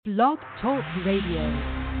Blog Talk Radio.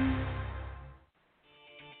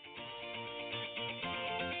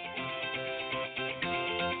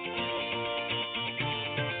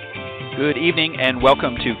 Good evening and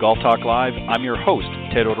welcome to Golf Talk Live. I'm your host,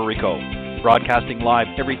 Ted Odorico, broadcasting live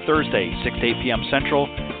every Thursday, 6 to 8 p.m. Central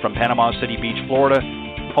from Panama City Beach, Florida,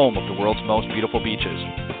 home of the world's most beautiful beaches.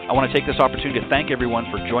 I want to take this opportunity to thank everyone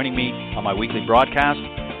for joining me on my weekly broadcast.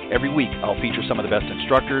 Every week, I'll feature some of the best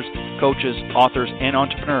instructors, coaches, authors, and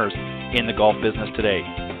entrepreneurs in the golf business today.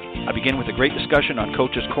 I begin with a great discussion on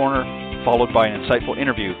Coach's Corner, followed by an insightful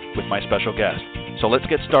interview with my special guest. So let's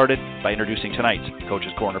get started by introducing tonight's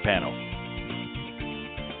Coach's Corner panel.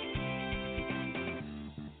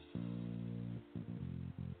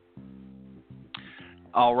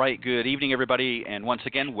 All right, good evening, everybody, and once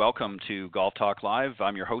again, welcome to Golf Talk Live.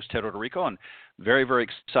 I'm your host, Ted Odorico, and very, very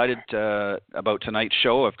excited about tonight's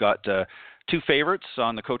show. I've got two favorites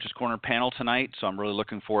on the Coach's Corner panel tonight, so I'm really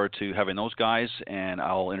looking forward to having those guys, and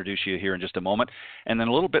I'll introduce you here in just a moment. And then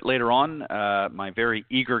a little bit later on, my very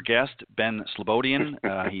eager guest, Ben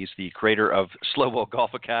Slobodien. He's the creator of Slobo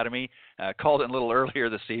Golf Academy. Called in a little earlier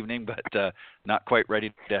this evening, but not quite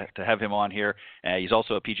ready to have him on here. He's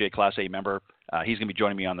also a PGA Class A member. He's going to be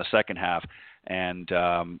joining me on the second half, and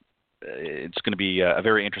it's going to be a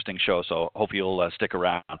very interesting show, so hope you'll stick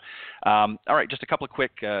around. All right, just a couple of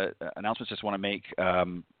quick announcements I just want to make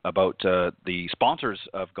about the sponsors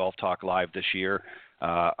of Golf Talk Live this year.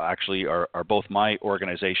 Actually are both my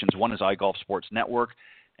organizations. One is iGolf Sports Network,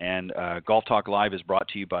 and Golf Talk Live is brought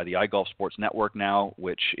to you by the iGolf Sports Network now,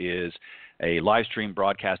 which is a live stream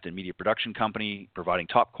broadcast and media production company providing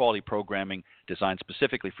top quality programming designed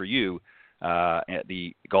specifically for you,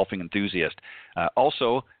 the golfing enthusiast.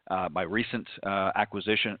 Also, my recent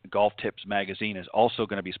acquisition, Golf Tips Magazine, is also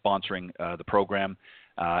going to be sponsoring the program.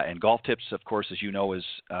 And Golf Tips, of course, as you know, is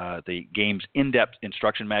the game's in-depth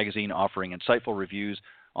instruction magazine offering insightful reviews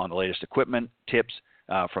on the latest equipment, tips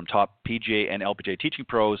from top PGA and LPGA teaching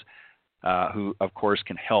pros who, of course,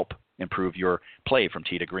 can help improve your play from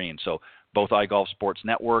tee to green. So both iGolf Sports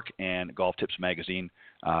Network and Golf Tips Magazine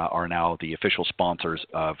are now the official sponsors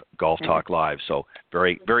of Golf Talk Live. So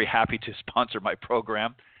very, very happy to sponsor my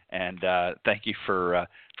program, and thank you for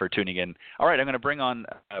tuning in. All right, I'm going to bring on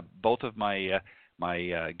both of my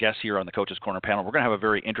guests here on the Coach's Corner panel. We're going to have a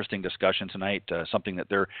very interesting discussion tonight, something that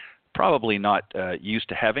they're probably not used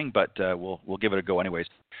to having, but we'll give it a go anyways.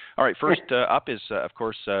 All right, first up is, of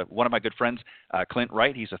course, one of my good friends, Clint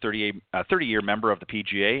Wright. He's a 30-year member of the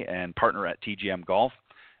PGA and partner at TGM Golf.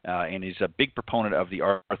 And he's a big proponent of the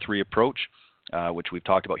R3 approach, which we've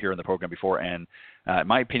talked about here in the program before, and in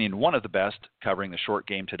my opinion, one of the best covering the short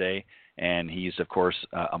game today. And he's, of course,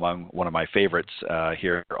 among one of my favorites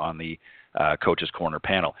here on the Coach's Corner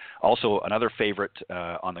panel. Also, another favorite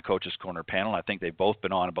on the Coach's Corner panel, I think they've both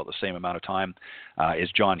been on about the same amount of time, is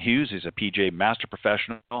John Hughes. He's a PGA Master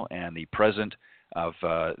Professional and the president of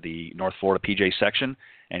the North Florida PGA section,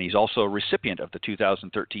 and he's also a recipient of the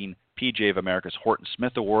 2013 PGA of America's Horton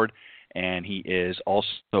Smith Award, and he is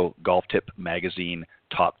also Golf Tip Magazine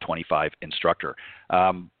Top 25 Instructor.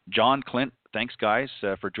 John, Clint, thanks, guys,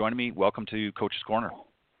 for joining me. Welcome to Coach's Corner.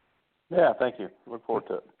 Yeah, thank you. Look forward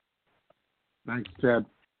to it. Thanks, Ted.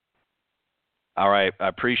 All right, I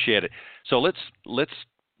appreciate it. So let's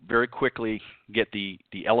very quickly get the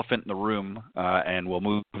elephant in the room, and we'll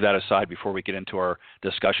move that aside before we get into our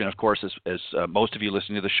discussion. Of course, as most of you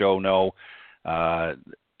listening to the show know,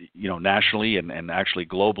 nationally and actually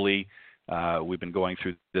globally, we've been going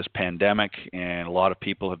through this pandemic, and a lot of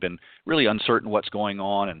people have been really uncertain what's going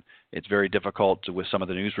on, and it's very difficult with some of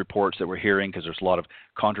the news reports that we're hearing because there's a lot of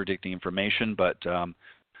contradicting information. But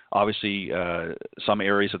obviously, some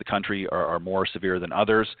areas of the country are more severe than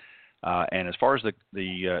others. And as far as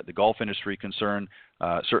the golf industry concerned,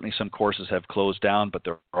 certainly some courses have closed down, but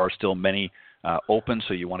there are still many open,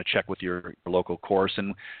 so you want to check with your local course.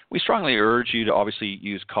 And we strongly urge you to obviously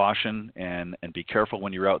use caution and be careful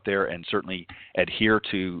when you're out there, and certainly adhere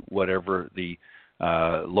to whatever the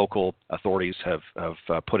local authorities have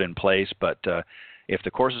put in place. But if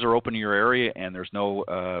the courses are open in your area and there's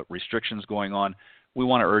no restrictions going on, we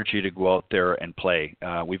want to urge you to go out there and play.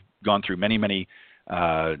 We've gone through many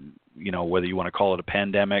whether you want to call it a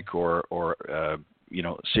pandemic or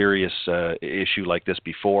serious issue like this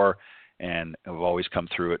before, and have always come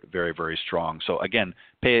through it very, very strong. So again,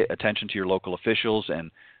 pay attention to your local officials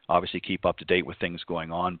and obviously keep up to date with things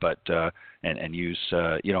going on, but and use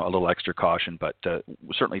a little extra caution. But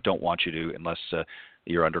we certainly don't want you to, unless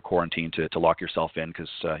you're under quarantine, to lock yourself in, because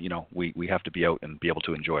we have to be out and be able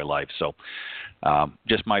to enjoy life. So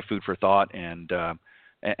just my food for thought, and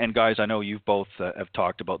And guys, I know you've both have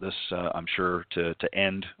talked about this, I'm sure, to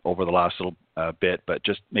end over the last little bit, but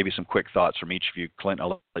just maybe some quick thoughts from each of you. Clint,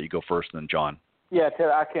 I'll let you go first, and then John. Yeah, Ted,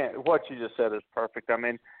 what you just said is perfect. I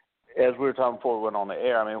mean, as we were talking before we went on the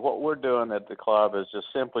air, I mean, what we're doing at the club is just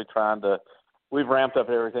simply we've ramped up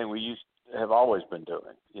everything we have always been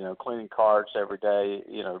doing, cleaning carts every day,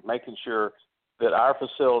 making sure that our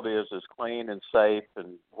facility is as clean and safe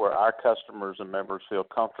and where our customers and members feel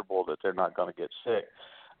comfortable that they're not going to get sick.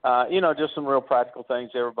 Just some real practical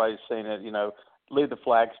things. Everybody's seen it, leave the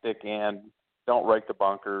flagstick in, don't rake the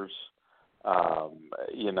bunkers.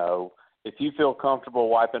 If you feel comfortable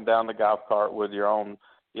wiping down the golf cart with your own,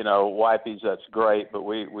 wipies, that's great, but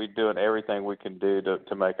we're doing everything we can do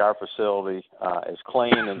to make our facility as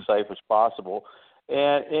clean and safe as possible.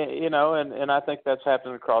 And I think that's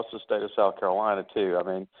happening across the state of South Carolina too. I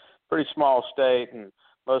mean, pretty small state, and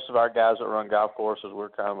most of our guys that run golf courses, we're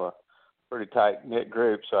kind of a pretty tight-knit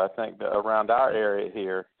group. So I think that around our area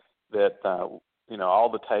here that, all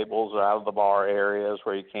the tables are out of the bar areas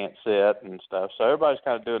where you can't sit and stuff. So everybody's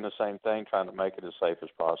kind of doing the same thing, trying to make it as safe as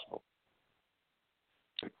possible.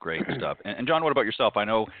 Great stuff. And John, what about yourself? I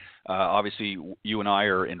know, obviously, you and I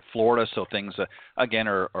are in Florida, so things, again,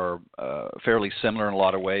 are fairly similar in a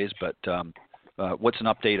lot of ways. But what's an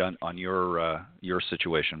update on your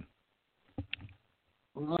situation?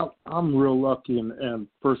 Well, I'm real lucky, and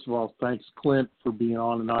first of all, thanks, Clint, for being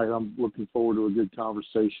on tonight. I'm looking forward to a good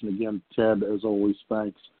conversation. Again, Ted, as always,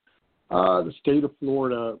 thanks. The state of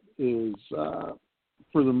Florida is,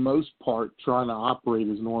 for the most part, trying to operate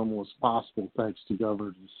as normal as possible, thanks to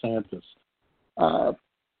Governor DeSantis.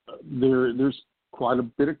 There's quite a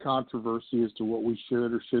bit of controversy as to what we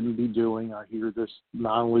should or shouldn't be doing. I hear this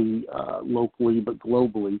not only locally but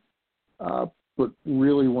globally. But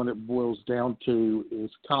really, when it boils down to is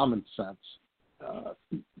common sense.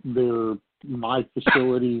 My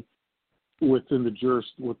facility within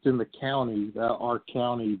the county, our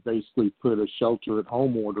county basically put a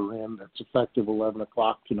shelter-at-home order in that's effective 11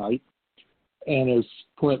 o'clock tonight. And as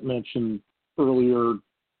Clint mentioned earlier,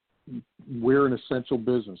 we're an essential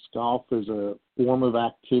business. Golf is a form of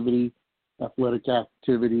activity. Athletic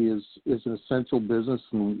activity is an essential business,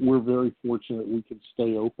 and we're very fortunate we can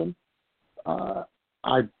stay open.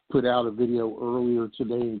 I put out a video earlier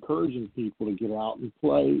today encouraging people to get out and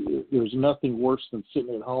play. There's nothing worse than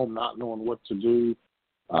sitting at home not knowing what to do,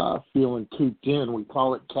 feeling cooped in. We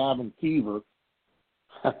call it cabin fever.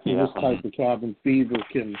 Yeah. This type of cabin fever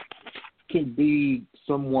can be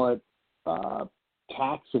somewhat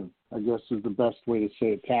taxing, I guess is the best way to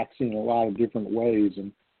say it, taxing in a lot of different ways.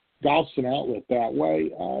 And golf's an outlet that way.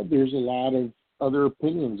 There's a lot of other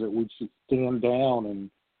opinions that we should stand down and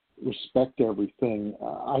respect everything.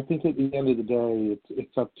 I think at the end of the day,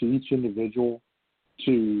 it's up to each individual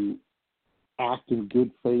to act in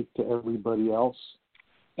good faith to everybody else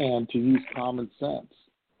and to use common sense.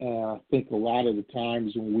 And I think a lot of the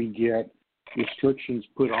times when we get restrictions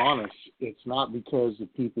put on us, it's not because the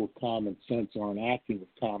people with common sense aren't acting with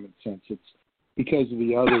common sense. It's because of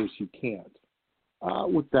the others who can't.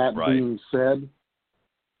 With that being said,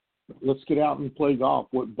 let's get out and play golf.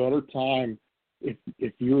 What better time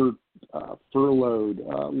if you're furloughed,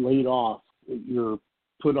 laid off, you're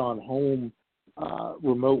put on home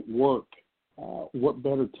remote work, what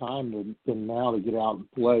better time than now to get out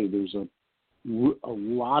and play? There's a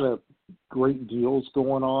lot of great deals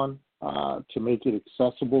going on to make it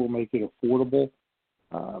accessible, make it affordable.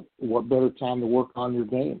 What better time to work on your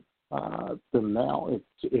game than now?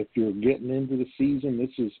 If you're getting into the season,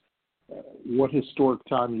 this is what historic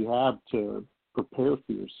time you have to prepare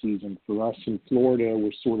for your season. For us in Florida,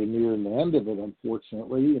 we're sort of nearing the end of it,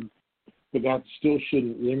 unfortunately, but that still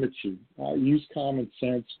shouldn't limit you. Use common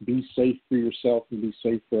sense, be safe for yourself and be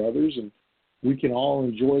safe for others, and we can all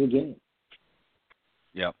enjoy the game.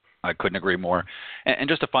 Yeah, I couldn't agree more. And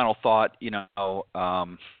just a final thought,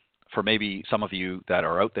 for maybe some of you that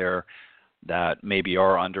are out there that maybe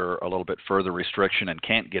are under a little bit further restriction and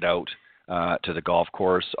can't get out to the golf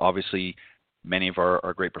course. Obviously, many of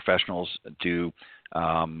our great professionals do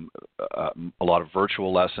a lot of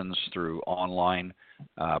virtual lessons through online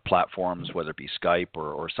platforms, whether it be Skype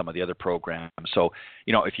or some of the other programs. So,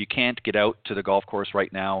 if you can't get out to the golf course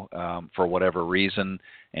right now for whatever reason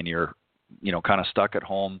and you're, kind of stuck at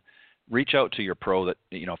home, reach out to your pro that,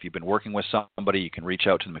 if you've been working with somebody, you can reach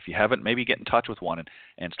out to them. If you haven't, maybe get in touch with one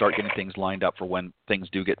and start getting things lined up for when things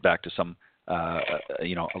do get back to some, a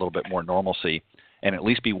little bit more normalcy. and at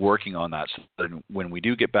least be working on that. So that when we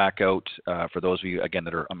do get back out, for those of you, again,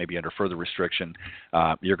 that are maybe under further restriction,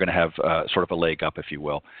 you're going to have sort of a leg up, if you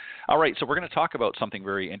will. All right, so we're going to talk about something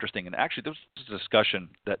very interesting. And actually, this was a discussion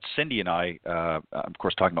that Cindy and I, of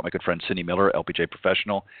course, talking about my good friend Cindy Miller, LPGA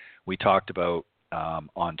professional, we talked about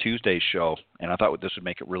on Tuesday's show, and I thought this would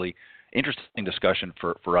make it really interesting discussion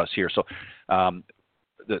for us here. So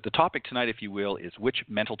the topic tonight, if you will, is which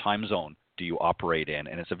mental time zone do you operate in?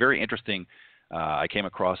 And it's a very interesting, I came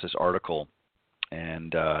across this article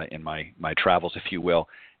and in my travels, if you will,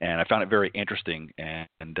 and I found it very interesting,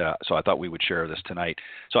 and so I thought we would share this tonight.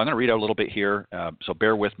 So I'm going to read out a little bit here, so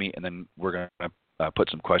bear with me, and then we're going to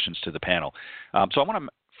put some questions to the panel. So I want to,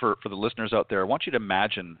 for the listeners out there, I want you to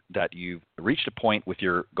imagine that you've reached a point with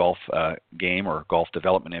your golf game or golf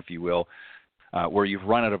development, if you will, where you've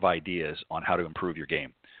run out of ideas on how to improve your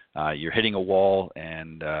game. You're hitting a wall,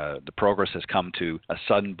 and the progress has come to a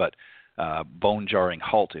sudden but bone-jarring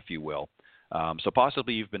halt, if you will. So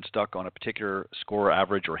possibly you've been stuck on a particular score,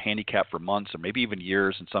 average, or handicap for months, or maybe even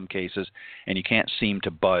years in some cases, and you can't seem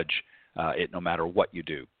to budge it no matter what you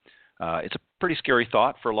do. It's a pretty scary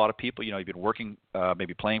thought for a lot of people. You know, you've been working,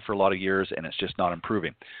 maybe playing for a lot of years, and it's just not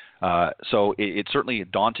improving. So it's certainly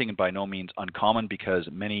daunting and by no means uncommon, because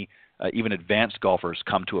many, even advanced golfers,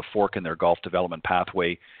 come to a fork in their golf development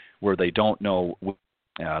pathway where they don't know.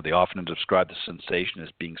 They often describe the sensation as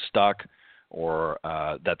being stuck, or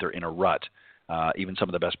that they're in a rut. Even some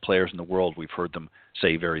of the best players in the world, we've heard them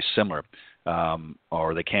say very similar,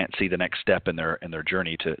 or they can't see the next step in their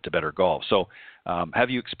journey to better golf. So have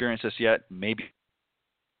you experienced this yet? Maybe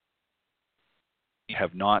you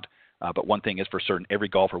have not, but one thing is for certain, every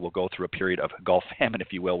golfer will go through a period of golf famine,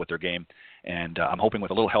 if you will, with their game. And I'm hoping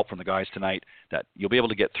with a little help from the guys tonight that you'll be able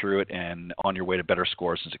to get through it and on your way to better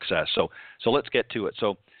scores and success. So let's get to it.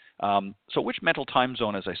 So which mental time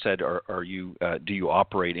zone, as I said, do you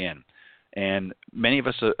operate in? And many of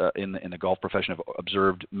us in the golf profession have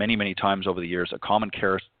observed many times over the years a common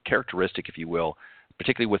characteristic, if you will,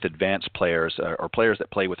 particularly with advanced players or players that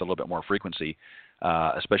play with a little bit more frequency,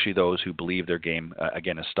 especially those who believe their game,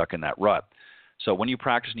 again, is stuck in that rut. So when you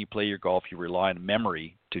practice and you play your golf, you rely on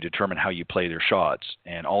memory to determine how you play their shots,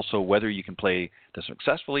 and also whether you can play them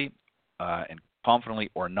successfully and confidently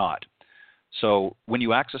or not. So when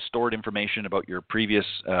you access stored information about your previous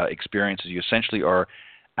experiences, you essentially are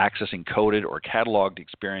accessing coded or cataloged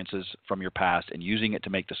experiences from your past and using it to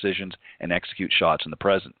make decisions and execute shots in the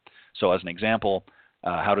present. So as an example,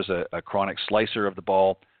 how does a chronic slicer of the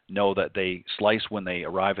ball know that they slice when they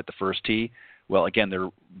arrive at the first tee? Well, again, they're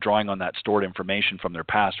drawing on that stored information from their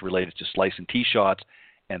past related to slicing tee shots,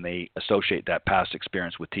 and they associate that past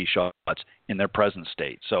experience with tee shots in their present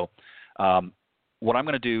state. So what I'm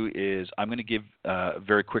going to do is I'm going to give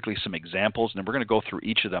very quickly some examples, and then we're going to go through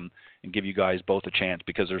each of them and give you guys both a chance,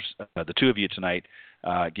 because there's the two of you tonight,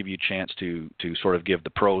 give you a chance to sort of give the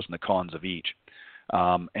pros and the cons of each.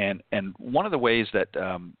 And one of the ways that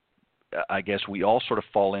I guess we all sort of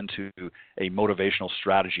fall into a motivational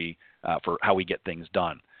strategy for how we get things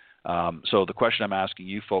done. So the question I'm asking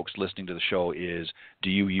you folks listening to the show is,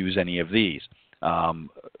 do you use any of these?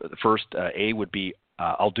 The first, A, would be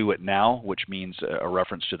I'll do it now, which means a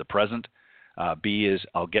reference to the present. B is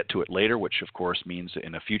I'll get to it later, which of course means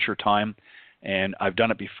in a future time. And I've done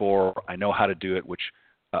it before, I know how to do it, which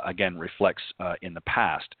again reflects in the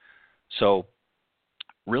past. So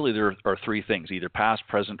really there are three things, either past,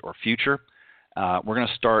 present, or future. We're going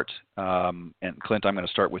to start, and Clint, I'm going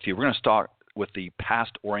to start with you. We're going to start with the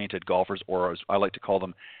past-oriented golfers, or as I like to call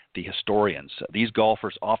them, the historians. These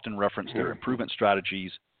golfers often reference their improvement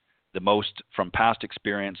strategies the most from past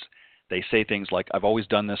experience. They say things like, I've always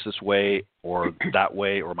done this way, or that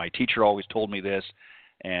way, or my teacher always told me this,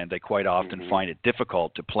 and they quite often find it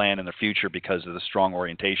difficult to plan in the future because of the strong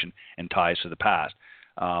orientation and ties to the past.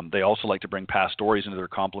 They also like to bring past stories into their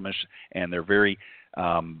compliments, and they're very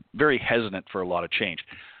hesitant for a lot of change.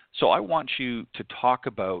 So I want you to talk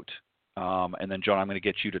about, and then John, I'm going to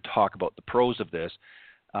get you to talk about the pros of this,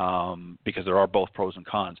 because there are both pros and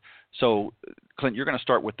cons. So Clint, you're going to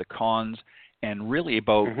start with the cons, and really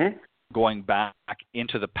about going back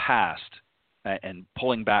into the past and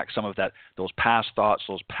pulling back some of those past thoughts,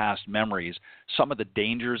 those past memories, some of the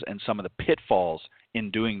dangers and some of the pitfalls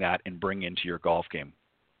in doing that and bring into your golf game.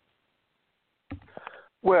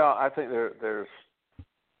 Well, I think there's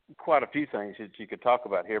quite a few things that you could talk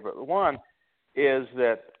about here, but one is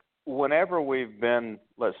that whenever we've been,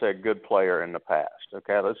 let's say, a good player in the past,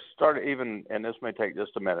 okay, let's start even, and this may take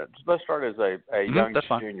just a minute. Let's start as a young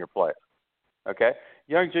junior player, okay?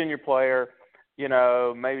 Young junior player,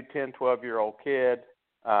 maybe 10, 12-year-old kid.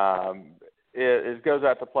 goes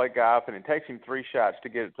out to play golf, and it takes him 3 shots to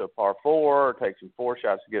get it to a par 4, or it takes him 4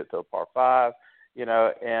 shots to get it to a par 5,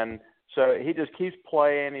 and so he just keeps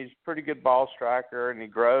playing. He's a pretty good ball striker, and he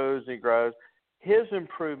grows and he grows. His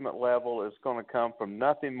improvement level is going to come from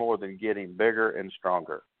nothing more than getting bigger and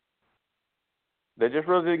stronger. They just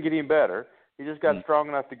really didn't get him better. He just got strong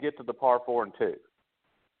enough to get to the par 4 and 2.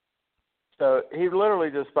 So he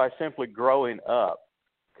literally just by simply growing up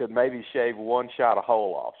could maybe shave 1 shot a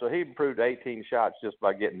hole off. So he improved 18 shots just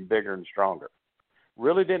by getting bigger and stronger.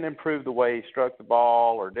 Really didn't improve the way he struck the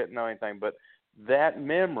ball or didn't know anything, but that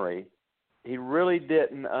memory, he really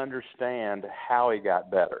didn't understand how he got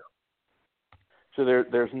better. So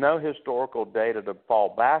there's no historical data to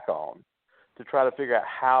fall back on to try to figure out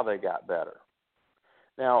how they got better.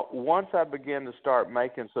 Now, once I begin to start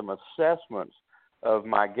making some assessments of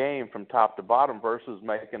my game from top to bottom versus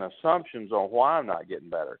making assumptions on why I'm not getting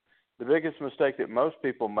better, the biggest mistake that most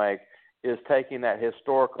people make is taking that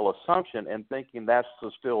historical assumption and thinking that's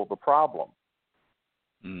still the problem.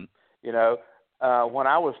 When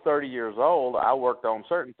I was 30 years old, I worked on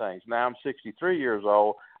certain things. Now I'm 63 years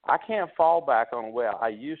old. I can't fall back on the way I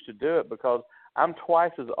used to do it because I'm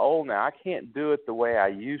twice as old now. I can't do it the way I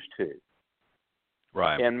used to.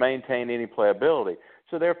 Right. And maintain any playability.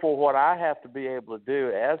 So therefore, what I have to be able to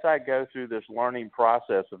do as I go through this learning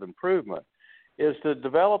process of improvement is to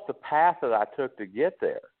develop the path that I took to get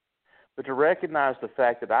there, but to recognize the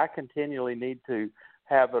fact that I continually need to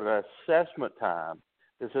have an assessment time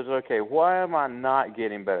that says, okay, why am I not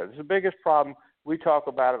getting better? It's the biggest problem. We talk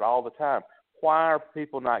about it all the time. Why are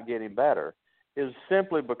people not getting better? Is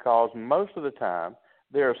simply because most of the time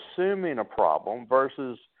they're assuming a problem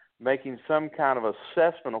versus making some kind of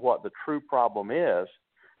assessment of what the true problem is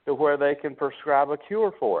to where they can prescribe a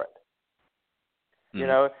cure for it.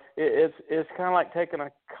 Mm-hmm. It's kind of like taking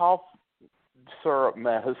a cough syrup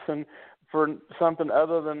medicine for something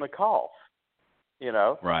other than the cough,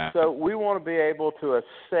 Right. So we want to be able to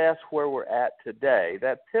assess where we're at today.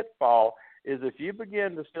 That pitfall is if you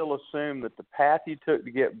begin to still assume that the path you took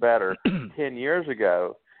to get better 10 years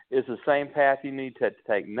ago is the same path you need to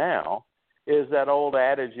take now, is that old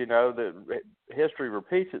adage, that history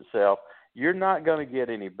repeats itself. You're not going to get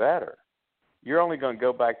any better. You're only going to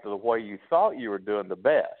go back to the way you thought you were doing the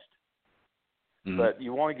best. Mm-hmm. But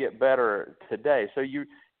you want to get better today. So you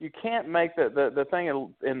can't make the thing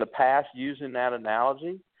in the past using that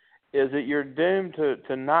analogy is that you're doomed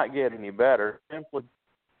to not get any better. Simply,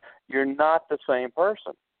 you're not the same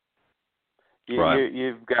person.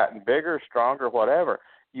 You've gotten bigger, stronger, whatever.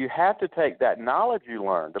 You have to take that knowledge you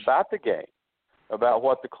learned about the game, about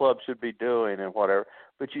what the club should be doing and whatever,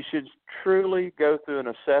 but you should truly go through an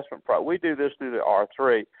assessment process. We do this through the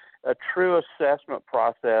R3, a true assessment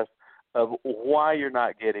process of why you're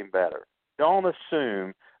not getting better. Don't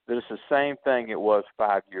assume that it's the same thing it was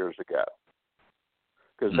 5 years ago,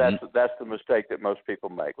 because that's the mistake that most people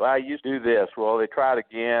make. Well, I used to do this. Well, they tried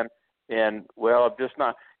again, and, well,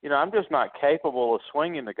 I'm just not capable of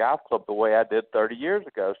swinging the golf club the way I did 30 years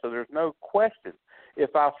ago, so there's no question.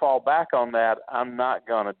 If I fall back on that, I'm not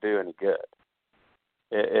going to do any good.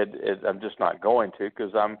 I'm just not going to,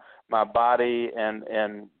 because my body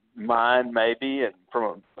and mind maybe, and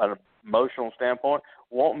from an emotional standpoint,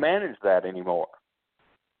 won't manage that anymore.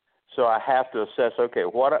 So I have to assess, okay,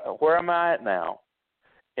 where am I at now,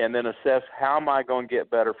 and then assess how am I going to get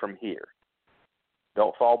better from here.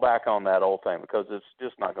 Don't fall back on that old thing because it's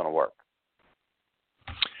just not going to work.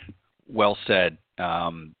 Well said,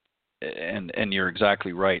 and you're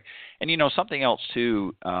exactly right. And something else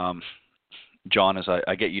too, John, is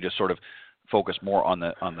I get you to sort of focus more on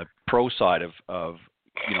the pro side of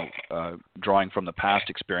drawing from the past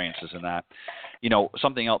experiences and that.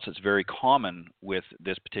 Something else that's very common with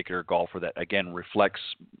this particular golfer that again reflects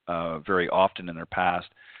very often in their past,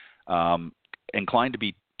 inclined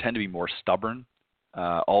to tend to be more stubborn.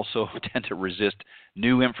 Also tend to resist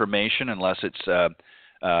new information unless it's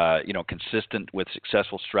consistent with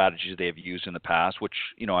successful strategies they've used in the past, which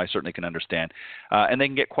I certainly can understand. And they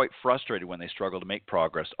can get quite frustrated when they struggle to make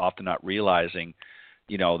progress, often not realizing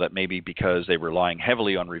that maybe because they're relying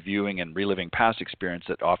heavily on reviewing and reliving past experience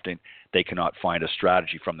that often they cannot find a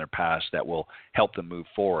strategy from their past that will help them move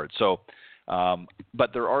forward. So.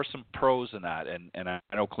 But there are some pros in that, and I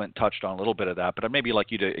know Clint touched on a little bit of that, but I'd maybe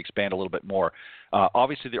like you to expand a little bit more.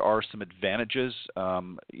 Obviously, there are some advantages,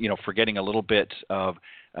 forgetting a little bit of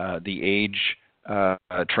the age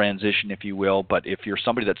transition, if you will. But if you're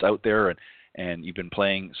somebody that's out there and you've been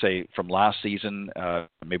playing, say, from last season,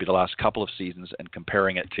 maybe the last couple of seasons, and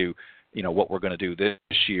comparing it to, what we're going to do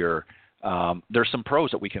this year, there's some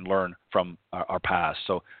pros that we can learn from our past.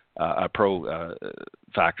 So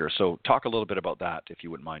factor. So talk a little bit about that, if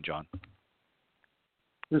you wouldn't mind, John.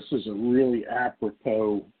 This is a really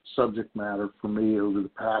apropos subject matter for me. Over the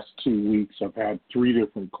past 2 weeks, I've had 3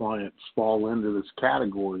 different clients fall into this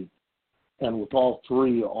category. And with all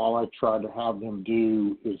 3, all I tried to have them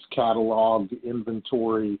do is catalog,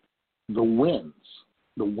 inventory the wins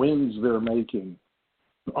they're making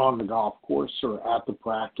on the golf course or at the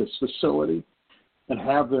practice facility, and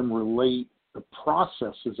have them relate the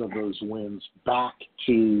processes of those wins back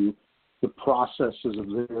to the processes of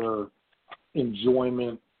their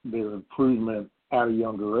enjoyment, their improvement at a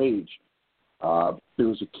younger age. There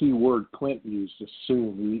was a key word Clint used,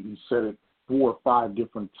 assume. He said it 4 or 5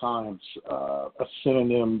 different times. A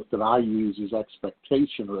synonym that I use is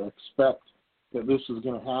expectation, or expect that this is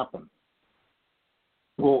going to happen.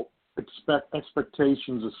 Well,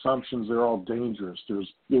 expectations, assumptions, they're all dangerous.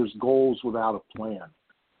 There's goals without a plan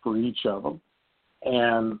for each of them.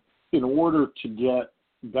 And in order to get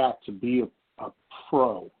that to be a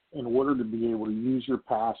pro, in order to be able to use your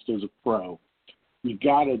past as a pro, you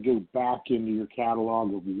got to go back into your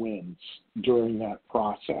catalog of wins during that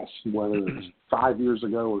process, whether it's 5 years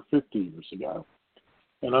ago or 50 years ago,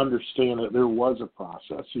 and understand that there was a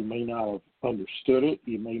process. You may not have understood it.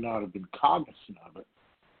 You may not have been cognizant of it,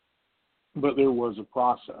 but there was a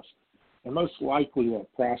process. And most likely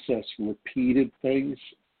that process repeated things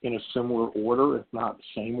in a similar order, if not the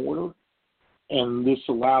same order. And this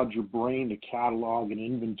allowed your brain to catalog and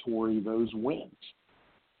inventory those wins.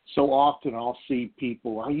 So often I'll see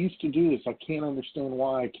people, I used to do this. I can't understand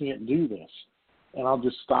why I can't do this. And I'll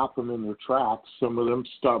just stop them in their tracks, some of them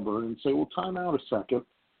stubborn, and say, well, time out a second.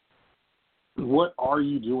 What are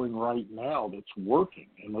you doing right now that's working?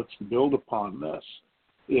 And let's build upon this.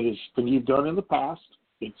 It is thing you've done in the past.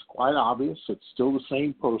 It's quite obvious. It's still the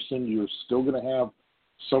same person. You're still going to have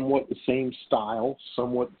somewhat the same style,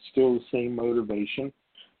 somewhat still the same motivation.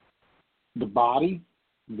 The body,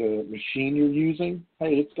 the machine you're using,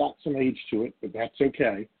 hey, it's got some age to it, but that's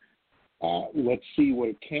okay. Let's see what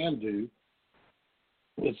it can do.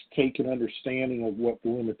 Let's take an understanding of what the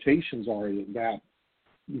limitations are that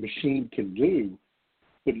machine can do,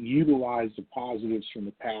 but utilize the positives from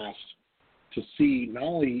the past to see not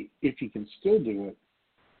only if you can still do it,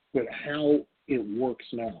 but how it works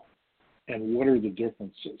now and what are the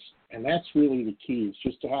differences. And that's really the key, is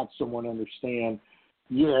just to have someone understand,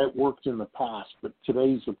 yeah, it worked in the past, but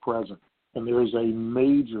today's the present. And there is a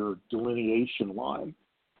major delineation line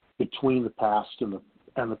between the past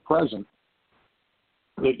and the present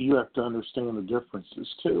that you have to understand the differences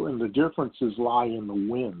too. And the differences lie in the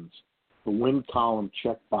wins, the win column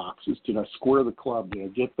check boxes. Did I square the club? Did I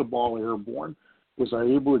get the ball airborne? Was I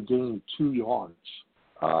able to gain 2 yards?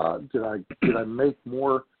 Did I make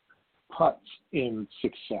more putts in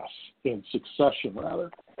succession?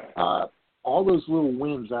 All those little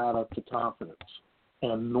wins add up to confidence.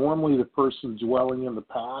 And normally the person dwelling in the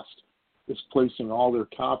past is placing all their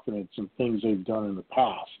confidence in things they've done in the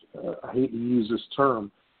past. I hate to use this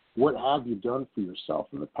term. What have you done for yourself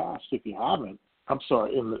in the past? If you haven't,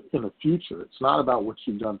 in the future, it's not about what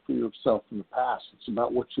you've done for yourself in the past. It's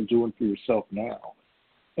about what you're doing for yourself now.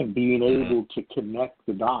 And being able to connect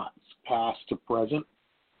the dots, past to present,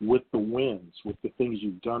 with the wins, with the things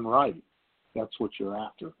you've done right. That's what you're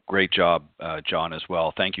after. Great job, John, as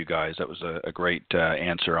well. Thank you, guys. That was a great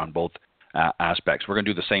answer on both aspects. We're going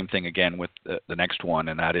to do the same thing again with the next one,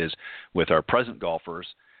 and that is with our present golfers,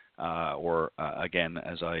 or again,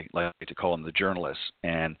 as I like to call them, the journalists.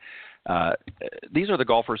 And these are the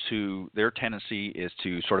golfers who their tendency is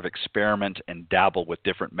to sort of experiment and dabble with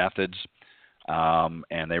different methods.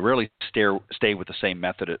 And they really stay with the same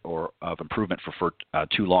method of improvement for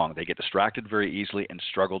too long. They get distracted very easily and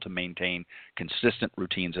struggle to maintain consistent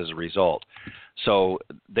routines as a result. So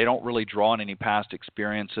they don't really draw on any past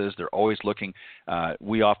experiences. They're always looking.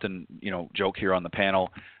 We often, joke here on the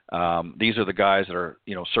panel. These are the guys that are,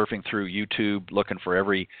 surfing through YouTube, looking for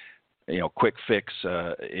every, quick fix,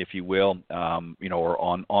 if you will,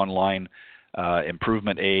 or online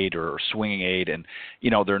improvement aid or swinging aid, and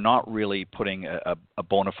they're not really putting a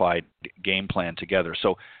bona fide game plan together.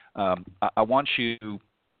 So I want you,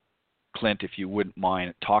 Clint, if you wouldn't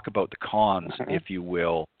mind, talk about the cons, if you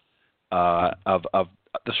will, of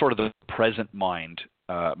the sort of the present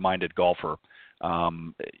minded golfer,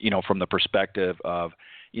 from the perspective of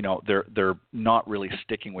they're not really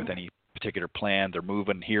sticking with any particular plan. They're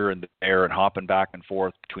moving here and there and hopping back and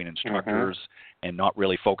forth between instructors and not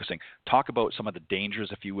really focusing. Talk about some of the dangers,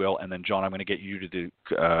 if you will, and then John, I'm going to get you to do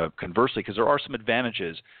conversely, because there are some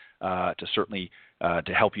advantages to certainly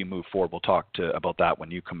to help you move forward. We'll talk about that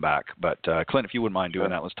when you come back. But Clint, if you wouldn't mind doing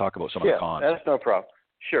that, let's talk about some of the cons. That's no problem.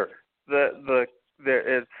 Sure.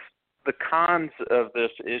 It's the cons of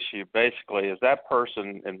this issue basically is that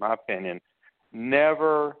person, in my opinion,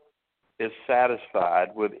 never is satisfied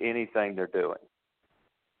with anything they're doing.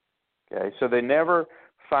 Okay, so they never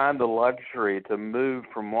find the luxury to move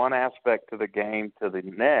from one aspect of the game to the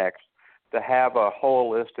next to have a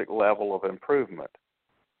holistic level of improvement.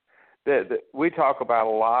 We talk about a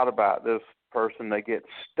lot about this person. They get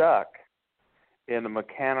stuck in the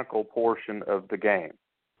mechanical portion of the game.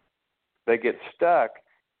 They get stuck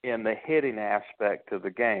in the hitting aspect of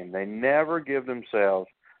the game. They never give themselves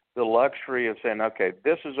the luxury of saying, okay,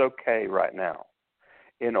 this is okay right now,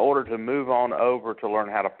 in order to move on over to learn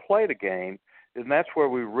how to play the game. And that's where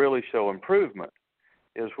we really show improvement,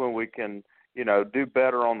 is when we can, do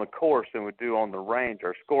better on the course than we do on the range.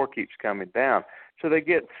 Our score keeps coming down. So they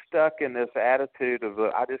get stuck in this attitude of,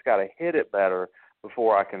 I just got to hit it better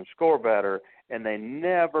before I can score better, and they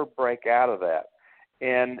never break out of that.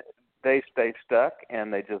 And they stay stuck,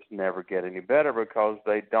 and they just never get any better because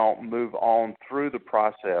they don't move on through the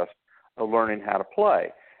process of learning how to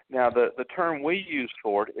play. Now, the term we use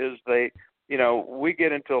for it is we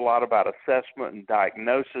get into a lot about assessment and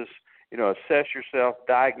diagnosis. Assess yourself,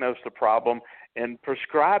 diagnose the problem, and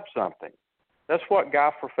prescribe something. That's what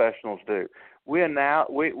golf professionals do. We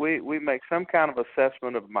make some kind of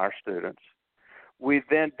assessment of our students. We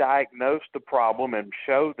then diagnose the problem and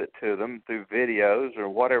show it to them through videos or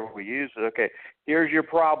whatever we use. Okay, here's your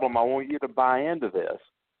problem. I want you to buy into this.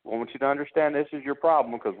 I want you to understand this is your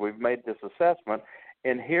problem because we've made this assessment,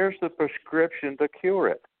 and here's the prescription to cure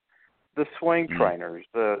it. The swing trainers,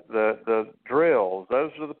 the drills,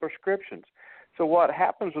 those are the prescriptions. So what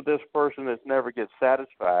happens with this person that never gets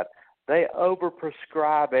satisfied, they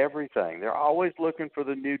overprescribe everything. They're always looking for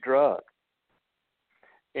the new drug.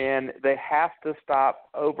 And they have to stop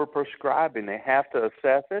overprescribing. They have to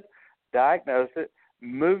assess it, diagnose it,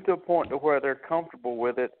 move to a point to where they're comfortable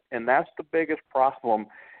with it, and that's the biggest problem.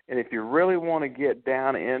 And if you really want to get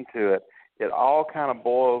down into it, it all kind of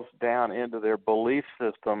boils down into their belief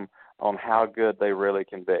system on how good they really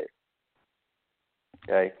can be.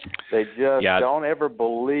 Okay? They just don't ever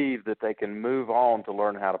believe that they can move on to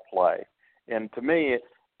learn how to play. And to me,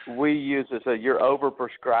 we use it as you're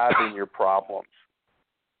overprescribing your problems.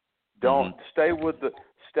 Don't stay with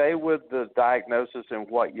the diagnosis and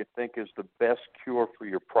what you think is the best cure for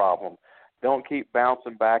your problem. Don't keep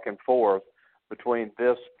bouncing back and forth between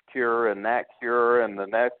this cure and that cure and the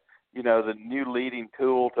next, the new leading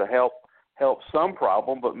tool to help some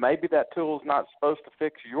problem, but maybe that tool is not supposed to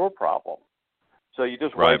fix your problem. So you're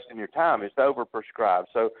just wasting your time. It's overprescribed.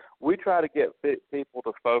 So we try to get people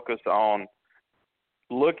to focus on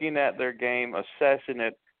looking at their game, assessing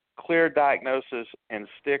it, clear diagnosis, and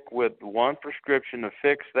stick with one prescription to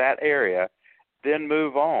fix that area, then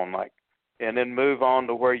move on. And then move on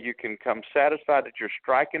to where you can come satisfied that you're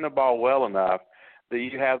striking the ball well enough that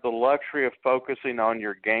you have the luxury of focusing on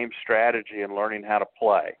your game strategy and learning how to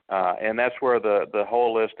play. And that's where the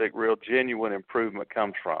holistic, real, genuine improvement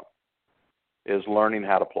comes from, is learning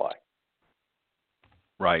how to play.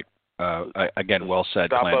 Right. Again, well said,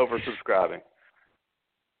 Stop Clint. oversubscribing.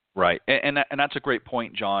 Right. And that's a great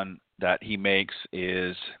point, John, that he makes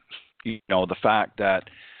is, the fact that,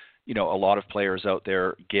 a lot of players out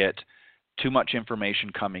there get too much information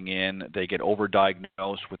coming in, they get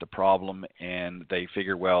overdiagnosed with the problem, and they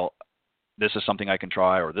figure, well, this is something I can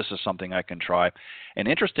try, or this is something I can try. And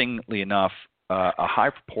interestingly enough, a high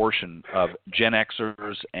proportion of Gen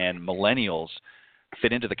Xers and millennials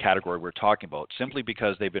fit into the category we're talking about, simply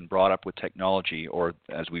because they've been brought up with technology, or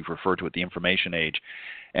as we've referred to it, the information age.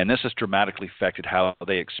 And this has dramatically affected how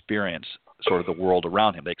they experience sort of the world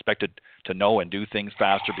around him. They expected to know and do things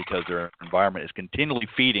faster because their environment is continually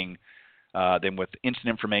feeding them with instant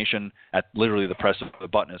information at literally the press of the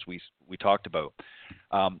button, as we talked about.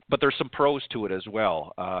 But there's some pros to it as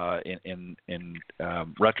well, in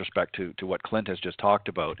retrospect to what Clint has just talked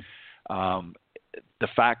about. The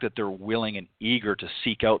fact that they're willing and eager to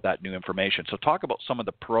seek out that new information. So talk about some of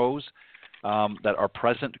the pros that our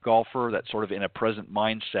present golfer, that sort of in a present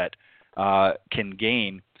mindset, can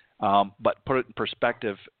gain, but put it in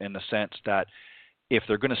perspective in the sense that if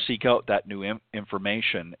they're going to seek out that new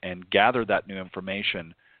information and gather that new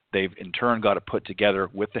information, they've in turn got to put together,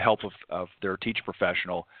 with the help of their teach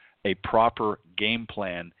professional, a proper game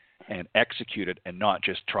plan and execute it, and not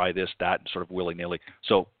just try this, that, and sort of willy-nilly.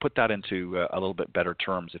 So put that into a little bit better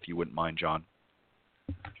terms, if you wouldn't mind, John.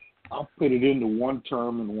 I'll put it into one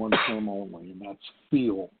term and one term only, and that's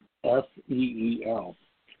feel, F-E-E-L.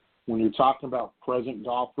 When you're talking about present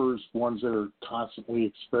golfers, ones that are constantly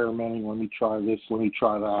experimenting, let me try this, let me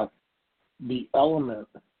try that, the element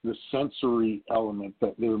the sensory element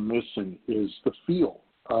that they're missing is the feel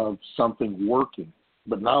of something working.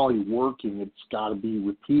 But not only working, it's got to be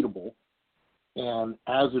repeatable. And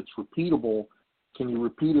as it's repeatable, can you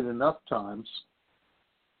repeat it enough times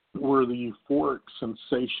where the euphoric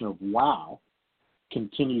sensation of wow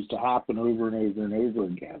continues to happen over and over and over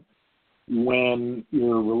again? When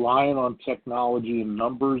you're relying on technology and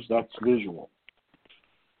numbers, that's visual.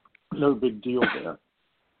 No big deal there.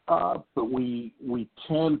 But we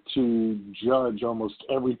tend to judge almost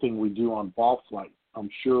everything we do on ball flight. I'm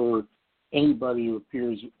sure anybody who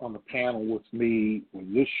appears on the panel with me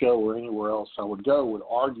with this show or anywhere else I would go would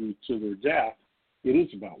argue to their death it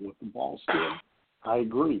is about what the ball's doing. I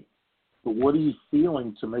agree. But what are you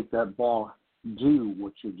feeling to make that ball do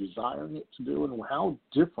what you're desiring it to do, and how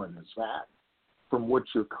different is that from what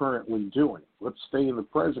you're currently doing? Let's stay in the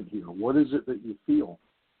present here. What is it that you feel?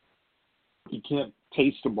 You can't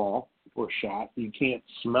taste a ball or a shot. You can't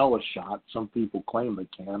smell a shot. Some people claim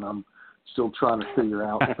they can. I'm still trying to figure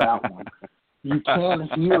out that one. You can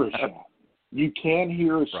hear a shot. You can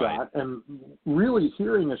hear a shot, and really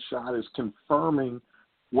hearing a shot is confirming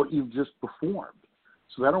what you've just performed.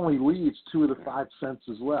 So that only leaves 2 of the 5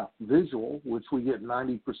 senses left. Visual, which we get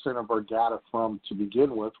 90% of our data from to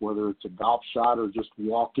begin with, whether it's a golf shot or just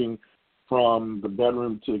walking from the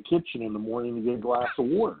bedroom to the kitchen in the morning to get a glass of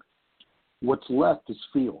water. What's left is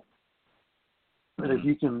feel. And if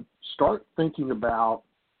you can start thinking about,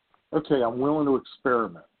 okay, I'm willing to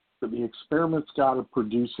experiment, but the experiment's got to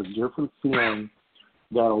produce a different feeling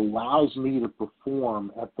that allows me to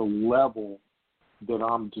perform at the level that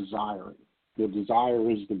I'm desiring. The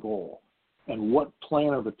desire is the goal. And what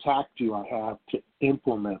plan of attack do I have to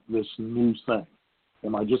implement this new thing?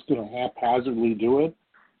 Am I just going to haphazardly do it?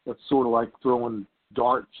 That's sort of like throwing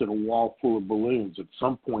darts at a wall full of balloons. At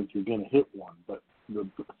some point, you're going to hit one, but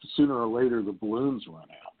sooner or later, the balloons run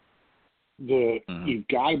out. You've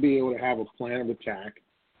got to be able to have a plan of attack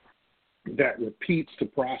that repeats the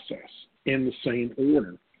process in the same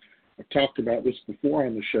order. I've talked about this before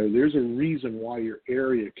on the show. There's a reason why your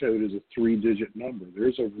area code is a 3-digit number.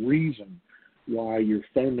 There's a reason why your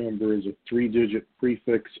phone number is a 3-digit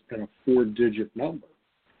prefix and a 4-digit number,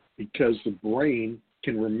 because the brain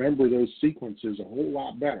can remember those sequences a whole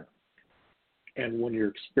lot better. And when you're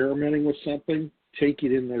experimenting with something, take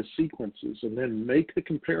it in those sequences and then make the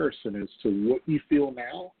comparison as to what you feel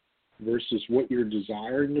now versus what you're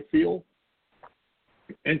desiring to feel,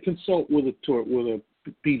 and consult with a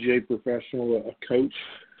PGA professional, a coach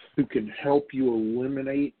who can help you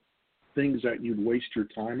eliminate things that you'd waste your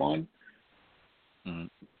time on.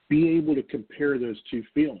 Be able to compare those two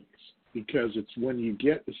feelings, because it's when you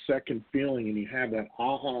get the second feeling and you have that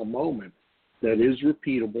aha moment that is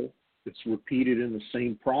repeatable, it's repeated in the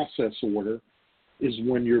same process order, is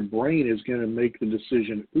when your brain is going to make the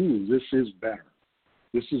decision, ooh, this is better.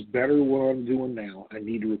 This is better what I'm doing now. I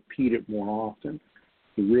need to repeat it more often.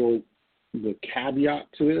 The caveat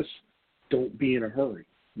to this, don't be in a hurry.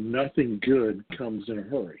 Nothing good comes in a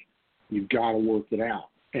hurry. You've got to work it out.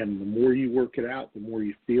 And the more you work it out, the more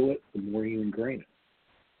you feel it, the more you ingrain it.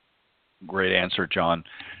 Great answer, John.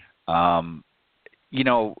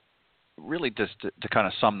 Really just to kind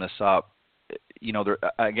of sum this up,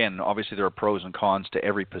 obviously there are pros and cons to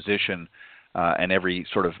every position and every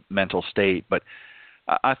sort of mental state. But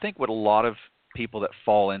I think what a lot of people that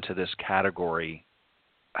fall into this category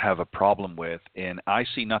have a problem with, and I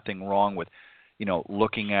see nothing wrong with,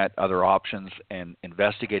 looking at other options and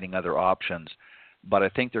investigating other options. But I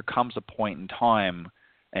think there comes a point in time,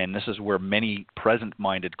 and this is where many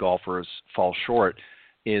present-minded golfers fall short,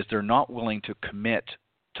 is they're not willing to commit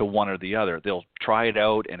to one or the other. They'll try it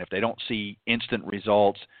out, and if they don't see instant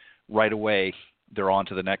results right away, they're on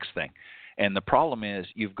to the next thing. And the problem is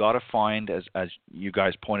you've got to find, as you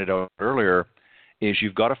guys pointed out earlier, is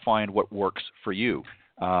you've got to find what works for you.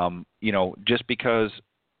 Just because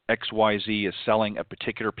XYZ is selling a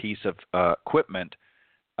particular piece of equipment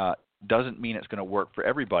doesn't mean it's going to work for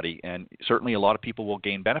everybody. And certainly a lot of people will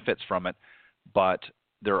gain benefits from it, but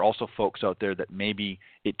there are also folks out there that maybe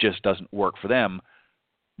it just doesn't work for them.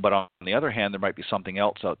 But on the other hand, there might be something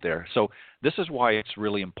else out there. So this is why it's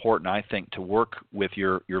really important, I think, to work with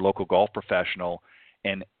your local golf professional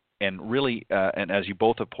and really, and as you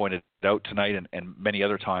both have pointed out tonight and many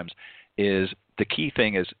other times, is the key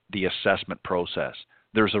thing is the assessment process.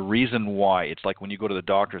 There's a reason why. It's like when you go to the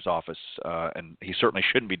doctor's office, and he certainly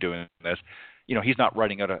shouldn't be doing this, he's not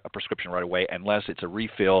writing out a prescription right away unless it's a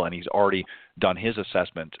refill and he's already done his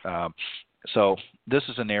assessment. So this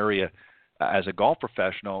is an area as a golf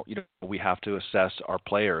professional, we have to assess our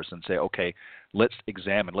players and say, okay, let's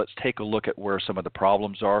take a look at where some of the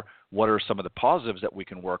problems are, what are some of the positives that we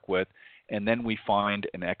can work with, and then we find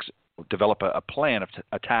and develop a plan of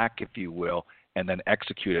attack, if you will, and then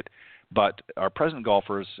execute it. But our present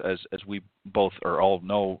golfers, as we both or all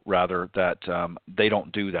know, rather, that they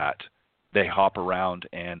don't do that. They hop around,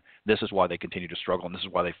 and this is why they continue to struggle, and this is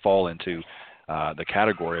why they fall into the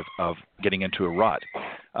category of getting into a rut.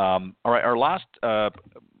 All right, our last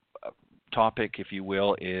topic, if you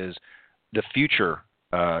will, is the future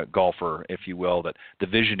golfer, if you will, that the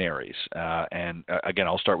visionaries. And again,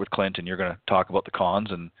 I'll start with Clint, and you're going to talk about the cons,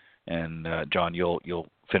 and John, you'll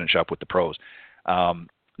finish up with the pros.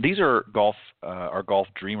 These are our golf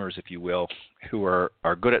dreamers, if you will, who are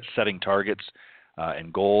good at setting targets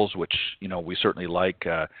and goals, which we certainly like.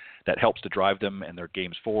 That helps to drive them and their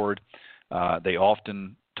games forward. They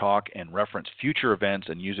often talk and reference future events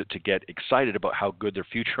and use it to get excited about how good their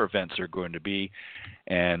future events are going to be.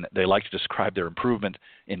 And they like to describe their improvement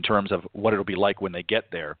in terms of what it'll be like when they get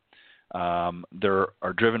there. They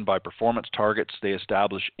are driven by performance targets they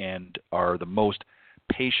establish and are the most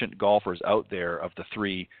patient golfers out there of the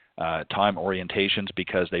three time orientations,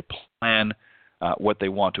 because they plan what they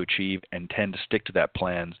want to achieve and tend to stick to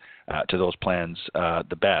those plans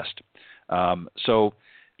the best. So,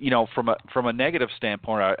 from a negative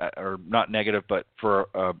standpoint, or not negative, but for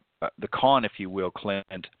the con, if you will,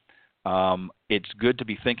 Clint, it's good to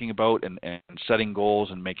be thinking about and setting goals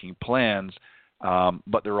and making plans,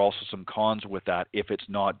 but there are also some cons with that if it's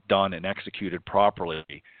not done and executed properly,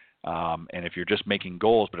 and if you're just making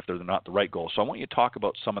goals, but if they're not the right goals. So I want you to talk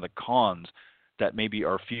about some of the cons that maybe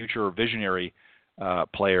our future visionary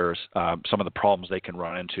players, some of the problems they can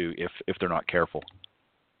run into if they're not careful.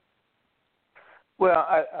 Well,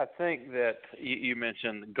 I think that you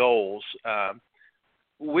mentioned goals.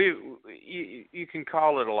 You can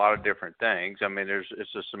call it a lot of different things. I mean,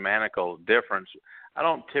 it's a semantical difference. I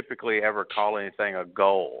don't typically ever call anything a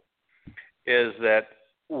goal. Is that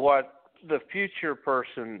what the future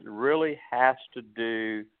person really has to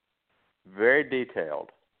do, very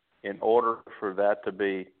detailed, in order for that to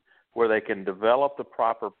be where they can develop the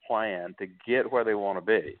proper plan to get where they want to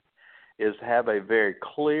be, is have a very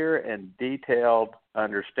clear and detailed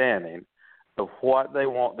understanding of what they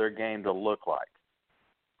want their game to look like.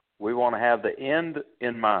 We want to have the end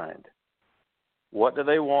in mind. What do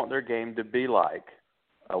they want their game to be like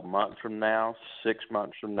a month from now, 6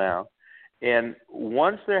 months from now? And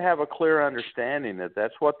once they have a clear understanding that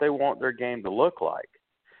that's what they want their game to look like,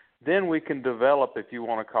 then we can develop, if you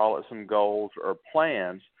want to call it, some goals or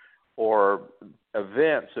plans or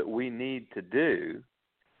events that we need to do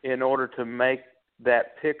in order to make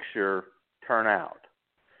that picture turn out.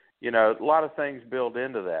 A lot of things build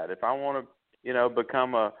into that. If I want to,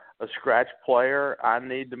 become a scratch player, I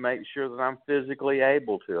need to make sure that I'm physically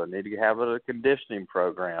able to. I need to have a conditioning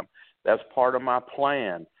program. That's part of my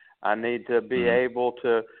plan. I need to be able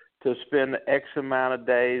to spend X amount of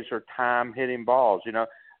days or time hitting balls.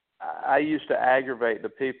 I used to aggravate the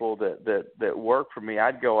people that work for me.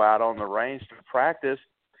 I'd go out on the range to practice,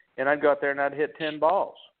 and I'd go out there and I'd hit 10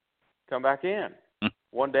 balls, come back in.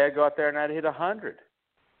 One day I'd go out there and I'd hit 100.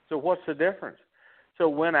 So what's the difference? So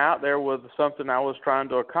went out there with something I was trying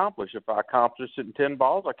to accomplish. If I accomplished it in 10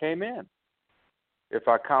 balls, I came in. If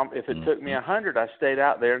it took me 100, I stayed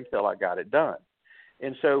out there until I got it done.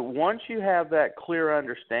 And so once you have that clear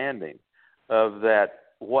understanding of that,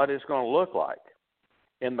 what it's going to look like,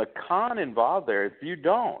 and the con involved there, if you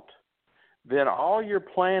don't, then all your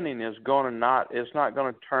planning is it's not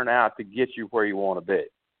going to turn out to get you where you want to be.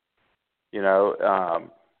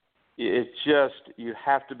 It's just, you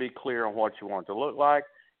have to be clear on what you want it to look like,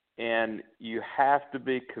 and you have to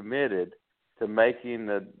be committed to making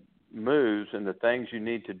the moves and the things you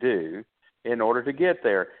need to do in order to get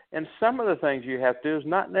there. And some of the things you have to do is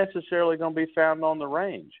not necessarily going to be found on the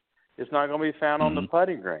range. It's not going to be found on the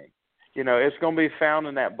putting green. It's going to be found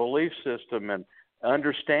in that belief system and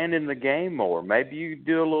understanding the game more. Maybe you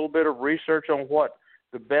do a little bit of research on what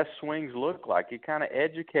the best swings look like. You kind of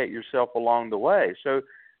educate yourself along the way. So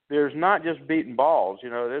there's not just beating balls.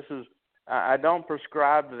 I don't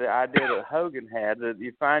prescribe to the idea that Hogan had, that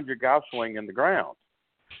you find your golf swing in the ground.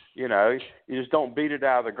 You just don't beat it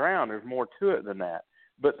out of the ground. There's more to it than that.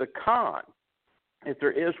 But the con, if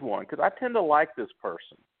there is one, because I tend to like this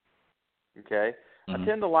person, okay? I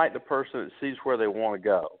tend to like the person that sees where they want to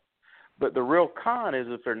go. But the real con is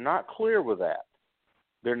if they're not clear with that,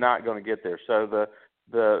 they're not going to get there. So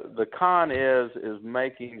the con is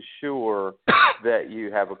making sure that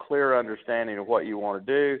you have a clear understanding of what you want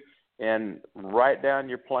to do and write down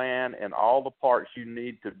your plan and all the parts you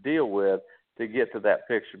need to deal with to get to that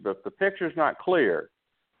picture. But if the picture's not clear,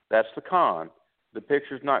 that's the con. The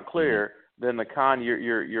picture's not clear, then the con,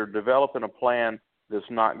 you're developing a plan that's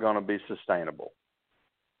not going to be sustainable.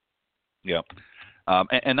 Yeah.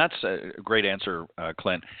 And that's a great answer,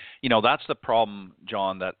 Clint. That's the problem,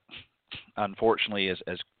 John, that unfortunately,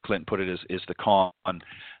 as Clint put it, is the con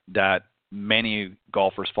that many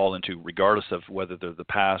golfers fall into, regardless of whether they're the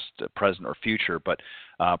past, present, or future. But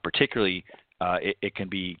particularly, it can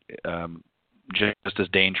be just as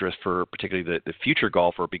dangerous for particularly the future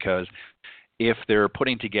golfer, because if they're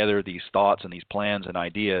putting together these thoughts and these plans and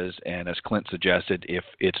ideas, and as Clint suggested, if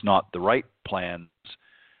it's not the right plans,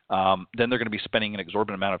 then they're going to be spending an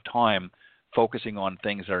exorbitant amount of time focusing on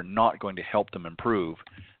things that are not going to help them improve,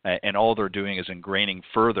 and all they're doing is ingraining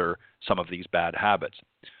further some of these bad habits.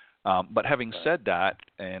 But having said that,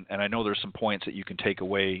 and I know there's some points that you can take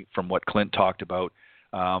away from what Clint talked about,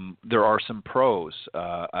 there are some pros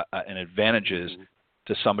and advantages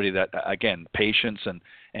to somebody that, again, patience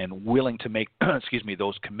and willing to make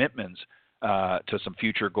those commitments to some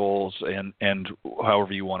future goals and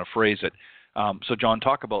however you want to phrase it. So, John,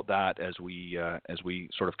 talk about that as we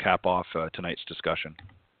sort of cap off tonight's discussion.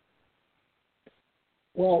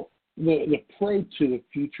 Well, the pro to the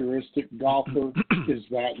futuristic golfer is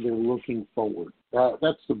that they're looking forward.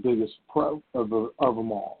 That's the biggest pro of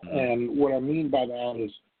them all. And what I mean by that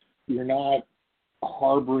is you're not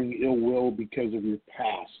harboring ill will because of your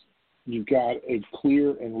past. You've got a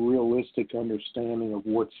clear and realistic understanding of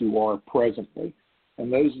what you are presently.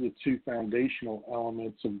 And those are the two foundational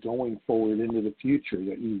elements of going forward into the future,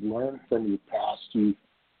 that you've learned from your past, you've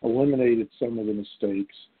eliminated some of the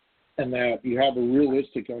mistakes, and that you have a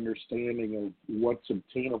realistic understanding of what's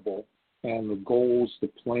obtainable, and the goals, the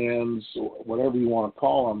plans, whatever you want to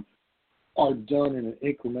call them, are done in an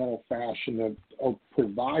incremental fashion that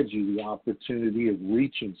provides you the opportunity of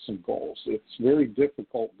reaching some goals. It's very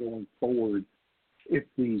difficult going forward if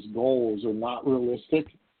these goals are not realistic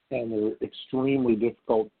and they're extremely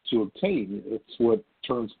difficult to obtain. It's what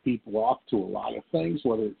turns people off to a lot of things,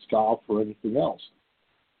 whether it's golf or anything else.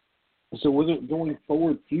 So with it going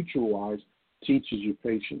forward future-wise, teaches you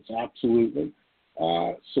patience, absolutely.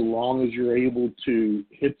 So long as you're able to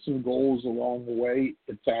hit some goals along the way,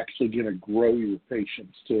 it's actually going to grow your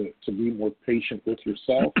patience to be more patient with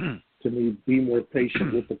yourself, to be more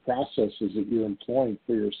patient with the processes that you're employing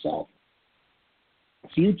for yourself.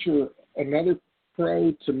 Future, another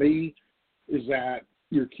pro to me is that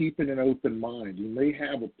you're keeping an open mind. You may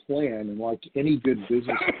have a plan, and like any good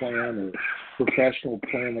business plan or professional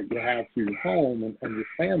plan that you have for your home and your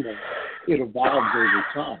family, it evolves over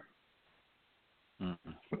time.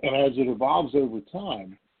 And as it evolves over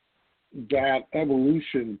time, that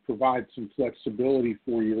evolution provides some flexibility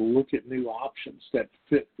for you to look at new options that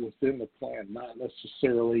fit within the plan, not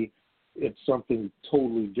necessarily it's something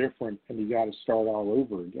totally different and you got to start all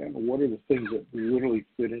over again. What are the things that literally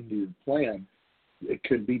fit into your plan? It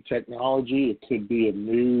could be technology. It could be a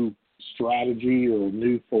new strategy or a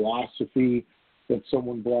new philosophy that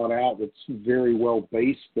someone brought out that's very well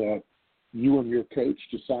based, that you and your coach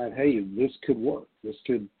decide, hey, this could work. This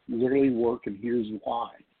could literally work, and here's why.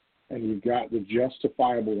 And you've got the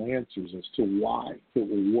justifiable answers as to why it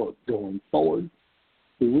will work going forward.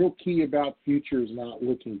 The real key about future is not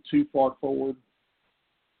looking too far forward.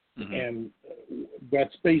 And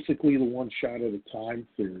that's basically the one shot at a time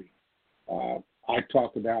theory. I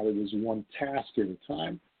talk about it as one task at a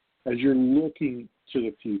time. As you're looking to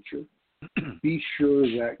the future, be sure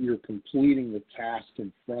that you're completing the task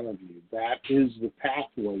in front of you. That is the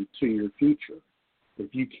pathway to your future.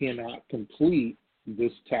 If you cannot complete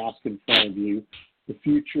this task in front of you, the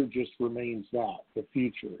future just remains that, the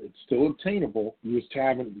future. It's still obtainable. You just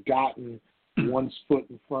haven't gotten one foot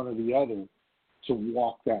in front of the other to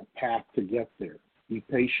walk that path to get there. Be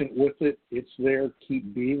patient with it. It's there.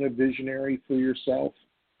 Keep being a visionary for yourself,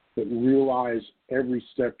 but realize every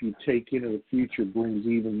step you take into the future brings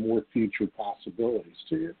even more future possibilities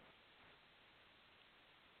to you.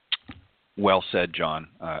 Well said, John.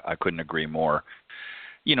 I couldn't agree more.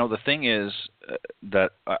 You know, the thing is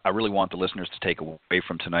that I really want the listeners to take away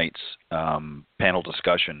from tonight's panel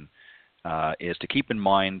discussion is to keep in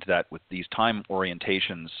mind that with these time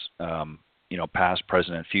orientations, past,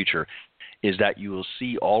 present, and future, is that you will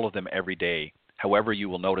see all of them every day. However, you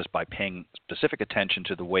will notice by paying specific attention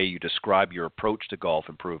to the way you describe your approach to golf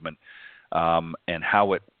improvement and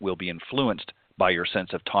how it will be influenced by your sense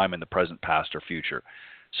of time in the present, past, or future.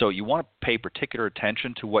 So you want to pay particular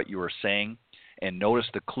attention to what you are saying and notice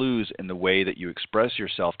the clues in the way that you express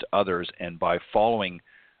yourself to others, and by following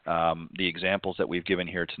the examples that we've given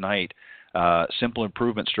here tonight, simple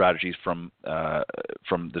improvement strategies from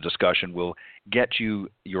the discussion will get you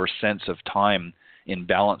your sense of time in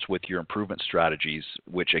balance with your improvement strategies,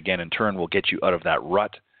 which again in turn will get you out of that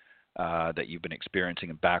rut that you've been experiencing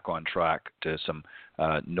and back on track to some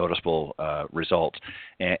noticeable results.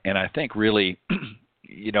 And I think really,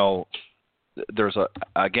 there's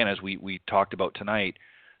again, as we talked about tonight,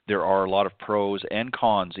 there are a lot of pros and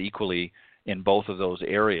cons equally in both of those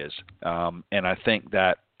areas. And I think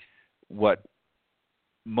that what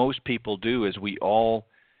most people do is we all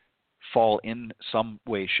fall in some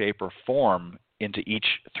way, shape, or form into each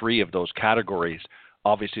three of those categories.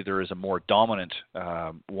 Obviously, there is a more dominant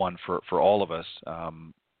one for all of us.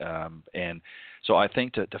 And so I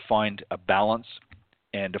think to find a balance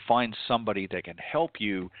and to find somebody that can help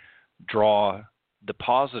you draw the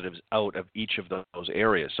positives out of each of those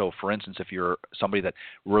areas. So, for instance, if you're somebody that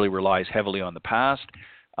really relies heavily on the past,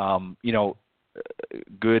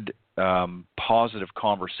 good positive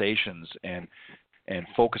conversations and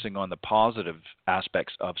focusing on the positive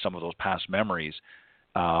aspects of some of those past memories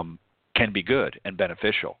can be good and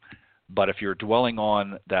beneficial. But if you're dwelling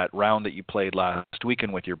on that round that you played last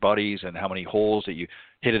weekend with your buddies and how many holes that you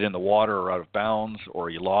hit it in the water or out of bounds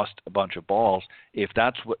or you lost a bunch of balls, if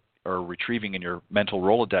that's what or retrieving in your mental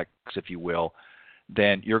Rolodex, if you will,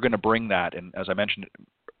 then you're going to bring that. And as I mentioned,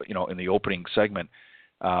 in the opening segment,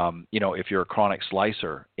 if you're a chronic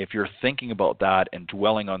slicer, if you're thinking about that and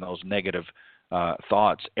dwelling on those negative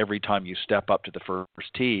thoughts every time you step up to the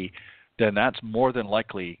first tee, then that's more than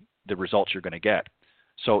likely the results you're going to get.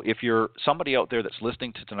 So if you're somebody out there that's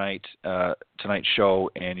listening to tonight's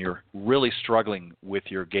show and you're really struggling with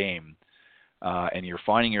your game, and you're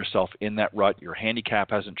finding yourself in that rut, your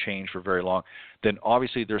handicap hasn't changed for very long, then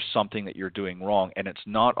obviously there's something that you're doing wrong. And it's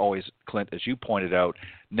not always, Clint, as you pointed out,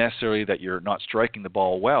 necessarily that you're not striking the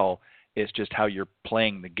ball well. It's just how you're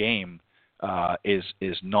playing the game is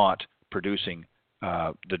not producing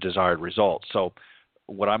the desired result. So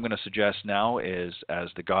what I'm going to suggest now is,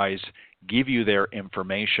 as the guys give you their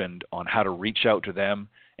information on how to reach out to them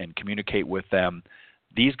and communicate with them,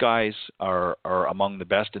 these guys are among the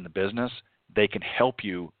best in the business. They can help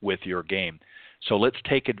you with your game. So let's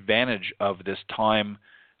take advantage of this time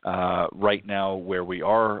right now where we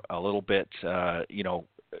are a little bit,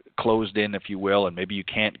 closed in, if you will, and maybe you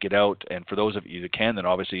can't get out. And for those of you that can, then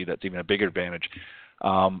obviously that's even a bigger advantage.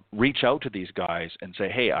 Reach out to these guys and say,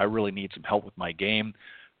 hey, I really need some help with my game.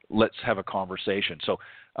 Let's have a conversation. So,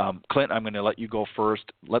 Clint, I'm going to let you go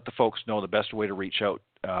first. Let the folks know the best way to reach out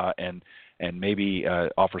and maybe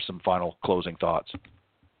offer some final closing thoughts.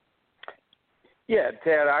 Yeah,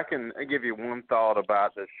 Ted, I can give you one thought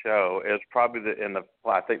about this show. It's probably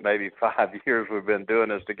I think maybe 5 years we've been doing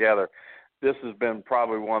this together, this has been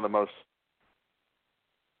probably one of the most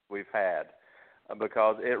we've had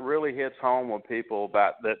because it really hits home with people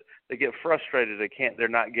about that they get frustrated they're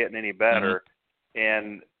not getting any better.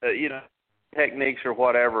 Mm-hmm. And, techniques or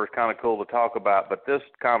whatever is kind of cool to talk about, but this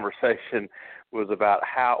conversation was about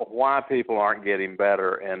why people aren't getting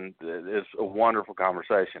better, and it's a wonderful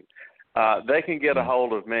conversation. They can get a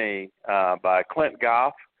hold of me by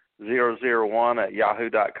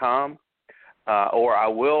clintgoff001@yahoo.com, or I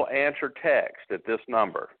will answer text at this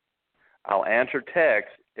number. I'll answer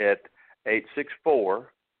text at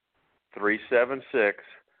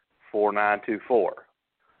 864-376-4924.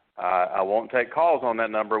 I won't take calls on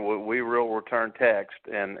that number. We will return text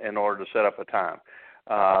in order to set up a time.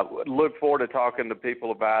 Look forward to talking to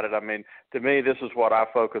people about it. I mean, to me, this is what I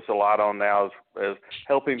focus a lot on now is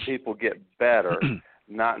helping people get better,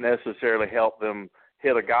 not necessarily help them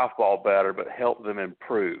hit a golf ball better, but help them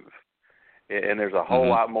improve. And there's a whole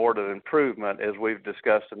lot more to improvement, as we've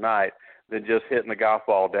discussed tonight, than just hitting the golf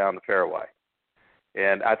ball down the fairway.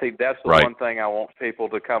 And I think that's the one thing I want people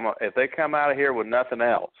to if they come out of here with nothing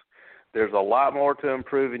else, there's a lot more to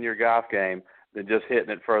improve in your golf game than just hitting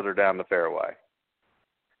it further down the fairway.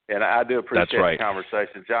 And I do appreciate the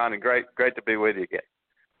conversation, John, and great to be with you again.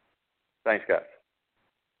 Thanks, guys.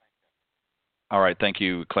 All right, thank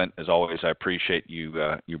you, Clint. As always, I appreciate you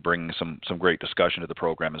bringing some great discussion to the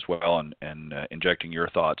program as well, and injecting your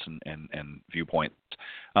thoughts and viewpoints.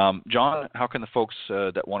 John, how can the folks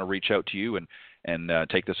that want to reach out to you and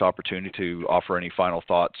take this opportunity to offer any final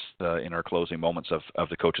thoughts in our closing moments of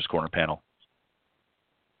the Coach's Corner panel?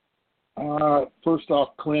 First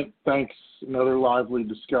off, Clint, thanks. Another lively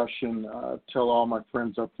discussion. Tell all my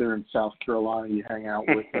friends up there in South Carolina you hang out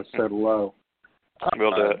with I said hello.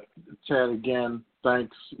 Will do. Ted, again,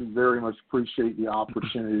 thanks. Very much appreciate the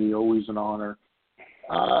opportunity. Always an honor.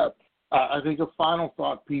 I think a final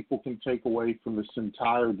thought people can take away from this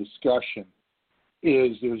entire discussion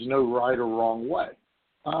is there's no right or wrong way.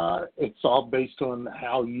 It's all based on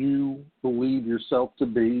how you believe yourself to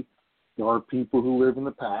be. There are people who live in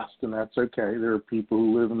the past, and that's okay. There are people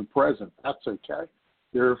who live in the present. That's okay.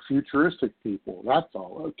 There are futuristic people. That's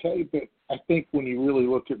all okay. But I think when you really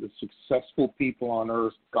look at the successful people on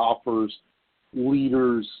earth, golfers,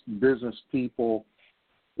 leaders, business people,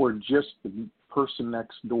 or just the person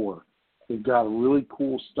next door, they've got a really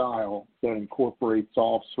cool style that incorporates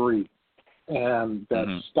all three. And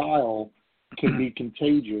that style can be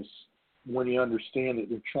contagious when you understand that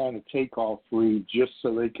they're trying to take all three just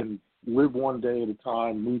so they can live one day at a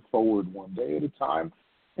time, move forward one day at a time,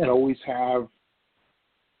 and always have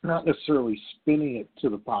not necessarily spinning it to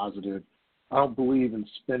the positive. I don't believe in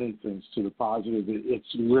spinning things to the positive. It's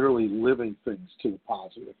literally living things to the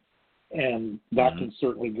positive. And that can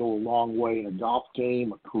certainly go a long way in a golf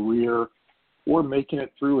game, a career, or making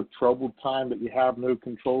it through a troubled time that you have no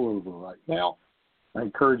control over right now. I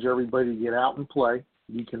encourage everybody to get out and play.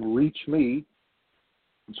 You can reach me.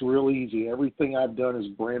 It's real easy. Everything I've done is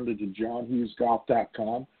branded to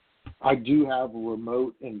johnhughesgolf.com. I do have a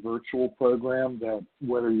remote and virtual program that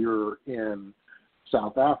whether you're in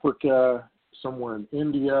South Africa, somewhere in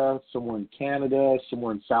India, somewhere in Canada,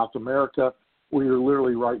 somewhere in South America, or you're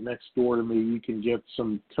literally right next door to me, you can get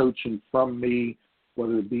some coaching from me,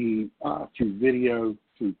 whether it be through video,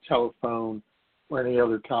 through telephone, or any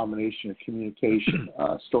other combination of communication.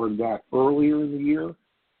 Started that earlier in the year.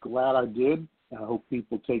 Glad I did, and I hope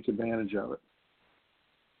people take advantage of it.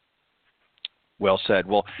 Well said.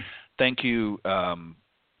 Well, thank you,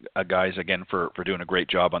 guys, again for doing a great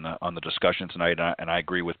job on the discussion tonight. And I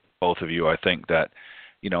agree with both of you. I think that,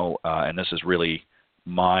 and this is really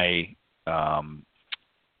my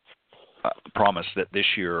promise that this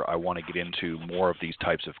year I want to get into more of these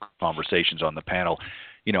types of conversations on the panel.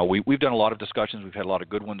 We've done a lot of discussions. We've had a lot of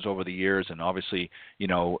good ones over the years, and obviously,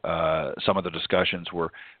 some of the discussions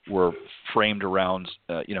were framed around,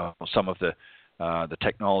 some of the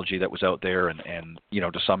technology that was out there, and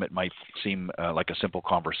to some it might seem like a simple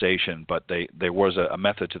conversation, but there was a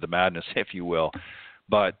method to the madness, if you will.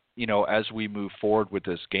 But as we move forward with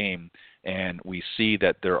this game, and we see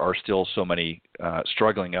that there are still so many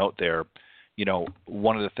struggling out there,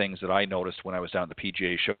 one of the things that I noticed when I was down at the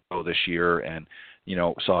PGA show this year, and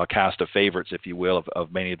saw a cast of favorites, if you will,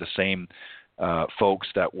 of many of the same folks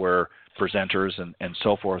that were presenters and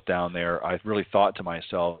so forth down there, I really thought to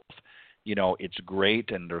myself, it's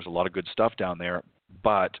great and there's a lot of good stuff down there,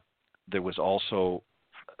 but there was also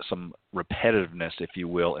some repetitiveness, if you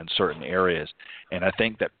will, in certain areas. And I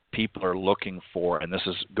think that people are looking for, and this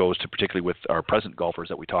goes to particularly with our present golfers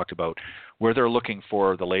that we talked about, where they're looking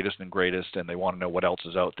for the latest and greatest, and they want to know what else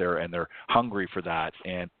is out there, and they're hungry for that.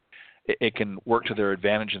 And it can work to their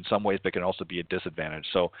advantage in some ways, but it can also be a disadvantage.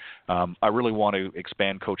 So I really want to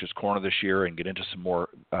expand Coach's Corner this year and get into some more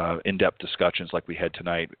in-depth discussions like we had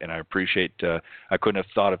tonight. And I appreciate I couldn't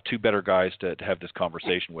have thought of two better guys to have this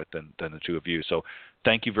conversation with than the two of you. So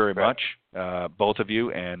thank you very much, both of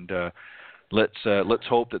you. And let's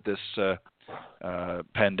hope that this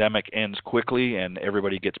pandemic ends quickly and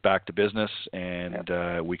everybody gets back to business,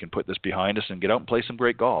 and we can put this behind us and get out and play some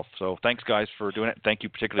great golf. So thanks, guys, for doing it. Thank you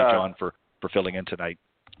particularly, John, for filling in tonight.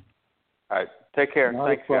 All right. Take care. No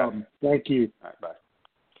Thanks, problem. Thank you. All right, bye.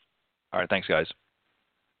 All right. Thanks, guys.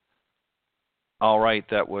 All right.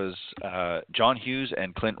 That was John Hughes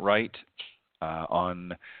and Clint Wright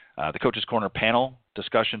on the Coach's Corner panel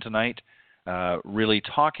discussion tonight, really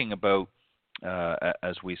talking about,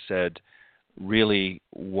 as we said, really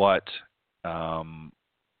what the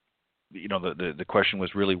question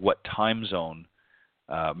was really what time zone,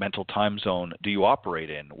 mental time zone do you operate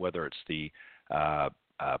in, whether it's the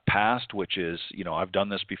past, which is I've done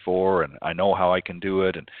this before and I know how I can do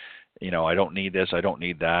it, and I don't need this, I don't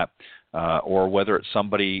need that, or whether it's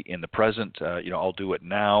somebody in the present, I'll do it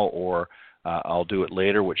now, or I'll do it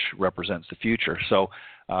later, which represents the future. So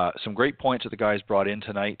some great points that the guys brought in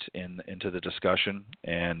tonight into the discussion,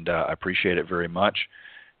 and I appreciate it very much.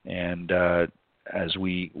 And as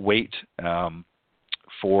we wait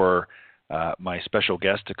for my special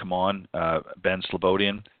guest to come on, Ben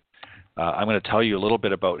Slobodien, I'm going to tell you a little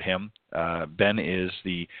bit about him. Ben is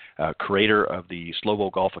the creator of the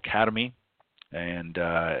Slobo Golf Academy, and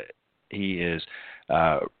he is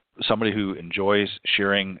somebody who enjoys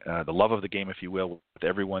sharing the love of the game, if you will, with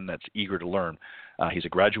everyone that's eager to learn. He's a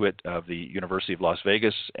graduate of the University of Las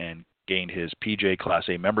Vegas and gained his PJ Class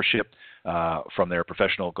A membership from their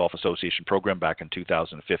Professional Golf Association program back in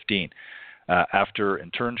 2015. After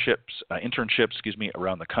internships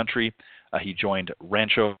around the country, He joined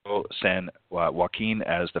Rancho San Joaquin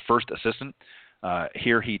as the first assistant.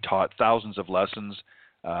 Here he taught thousands of lessons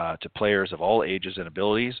to players of all ages and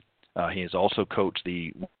abilities. He has also coached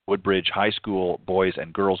the Woodbridge High School boys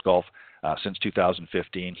and girls golf since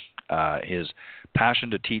 2015. His passion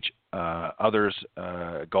to teach others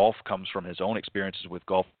golf comes from his own experiences with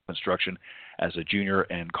golf instruction as a junior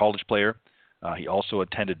and college player. He also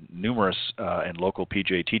attended numerous and local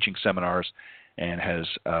PGA teaching seminars and has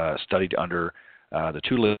studied under the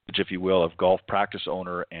tutelage, if you will, of golf practice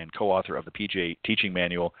owner and co-author of the PGA teaching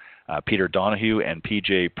manual, Peter Donahue, and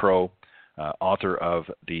PGA Pro, author of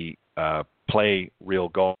the Play Real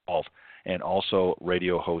Golf, and also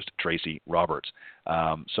radio host Tracy Roberts.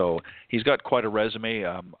 So he's got quite a resume.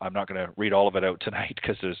 I'm not going to read all of it out tonight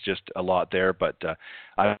because there's just a lot there, but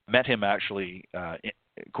I met him actually,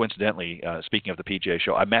 coincidentally, speaking of the PGA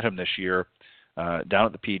show, I met him this year down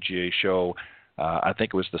at the PGA show. I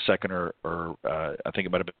think it was the second or I think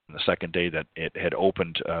it might have been the second day that it had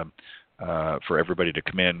opened for everybody to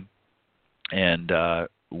come in. And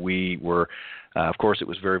we were, of course, it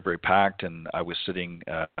was very, very packed, and I was sitting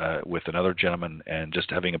with another gentleman and just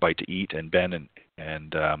having a bite to eat, and Ben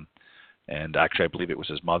and actually I believe it was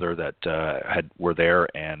his mother that were there,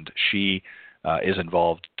 and she is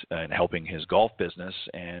involved in helping his golf business,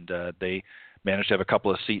 and they managed to have a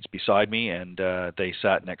couple of seats beside me, and they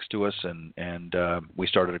sat next to us, and we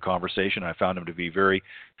started a conversation. I found him to be very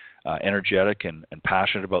energetic and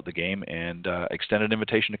passionate about the game, and extended an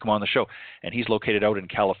invitation to come on the show. And he's located out in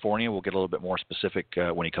California. We'll get a little bit more specific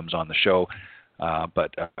when he comes on the show.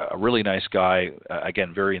 But a really nice guy,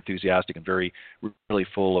 again, very enthusiastic and really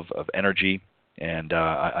full of energy. And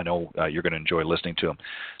I know you're going to enjoy listening to him.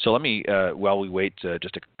 So let me, while we wait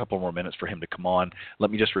just a couple more minutes for him to come on,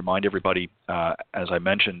 let me just remind everybody, as I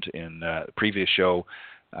mentioned in the previous show,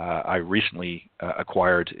 I recently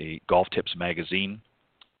acquired a Golf Tips magazine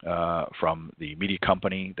from the media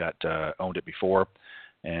company that owned it before,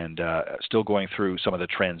 and still going through some of the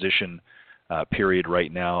transition period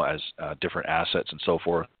right now as different assets and so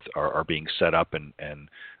forth are being set up and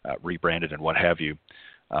rebranded and what have you.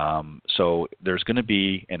 So there's going to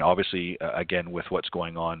be, and obviously, again, with what's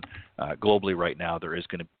going on globally right now, there is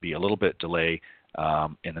going to be a little bit delay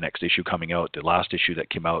in the next issue coming out. The last issue that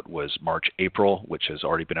came out was March, April, which has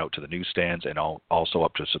already been out to the newsstands and also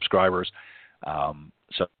up to subscribers.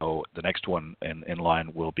 So the next one in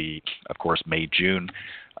line will be, of course, May, June.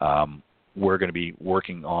 We're going to be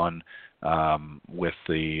working on with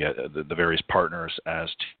the various partners as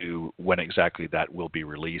to when exactly that will be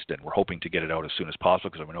released, and we're hoping to get it out as soon as possible,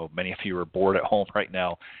 because I know many of you are bored at home right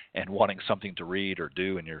now and wanting something to read or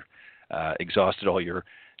do, and you're exhausted all your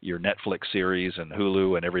Netflix series and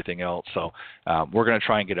Hulu and everything else. So we're going to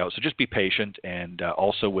try and get out. So just be patient, and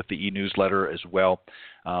also with the e-newsletter as well.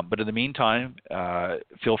 But in the meantime,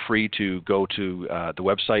 feel free to go to the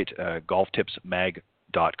website,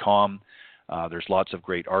 golftipsmag.com. There's lots of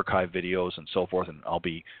great archive videos and so forth, and I'll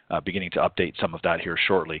be beginning to update some of that here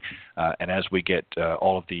shortly. And as we get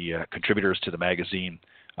all of the contributors to the magazine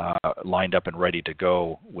lined up and ready to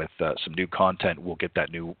go with some new content, we'll get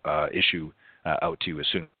that new issue out to you as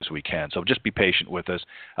soon as we can. So just be patient with us.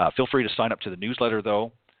 Feel free to sign up to the newsletter,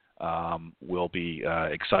 though. We'll be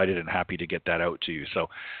excited and happy to get that out to you. So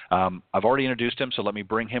I've already introduced him, so let me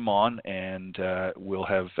bring him on, and we'll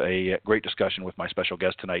have a great discussion with my special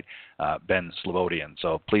guest tonight, Ben Slobodien.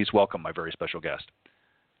 So please welcome my very special guest.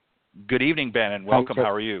 Good evening, Ben, and welcome.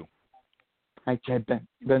 How are you? Hi, Ted.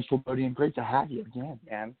 Ben Slobodien. Great to have you again,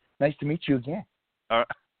 man. Nice to meet you again.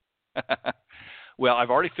 Well,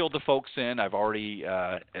 I've already filled the folks in. I've already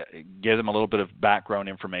given them a little bit of background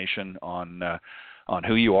information on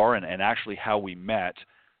who you are and actually how we met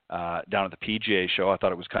down at the PGA show. I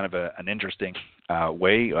thought it was kind of an interesting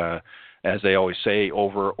way. As they always say,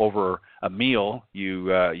 over a meal, you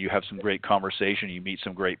have some great conversation, you meet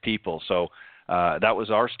some great people. So that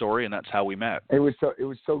was our story, and that's how we met. It was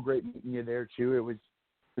so great meeting you there too. It was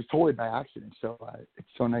totally by accident. So it's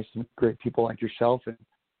so nice to meet great people like yourself, and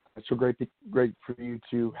it's so great for you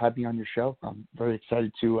to have me on your show. I'm very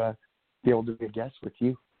excited to be able to be a guest with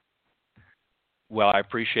you. Well, I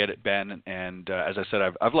appreciate it, Ben, and as I said,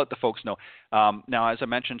 I've let the folks know. Now, as I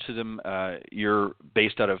mentioned to them, you're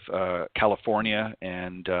based out of California,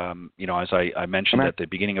 and as I mentioned at the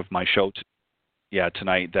beginning of my show,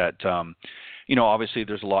 tonight, that obviously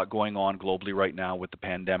there's a lot going on globally right now with the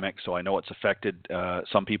pandemic. So I know it's affected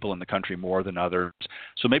some people in the country more than others.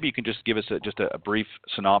 So maybe you can just give us a brief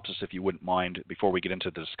synopsis, if you wouldn't mind, before we get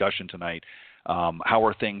into the discussion tonight. How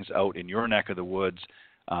are things out in your neck of the woods?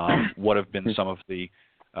 What have been some of the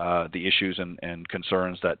issues and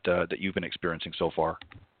concerns that you've been experiencing so far?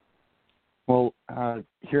 Well,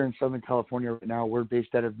 here in Southern California right now, we're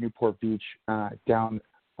based out of Newport Beach, down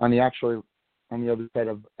on the other side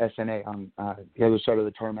of SNA, on the other side of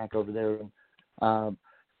the tarmac over there. And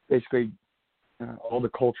basically, all the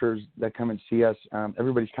cultures that come and see us,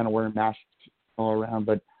 everybody's kind of wearing masks all around,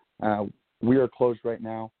 but we are closed right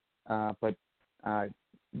now. But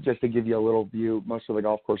just to give you a little view, most of the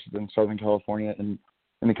golf courses in Southern California and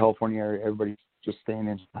in the California area, everybody's just staying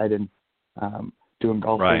inside and doing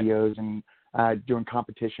golf videos and doing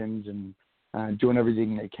competitions and doing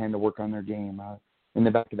everything they can to work on their game in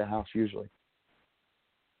the back of the house usually.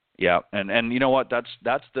 Yeah, and you know what? That's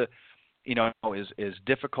the, as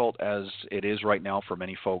difficult as it is right now for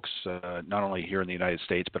many folks, not only here in the United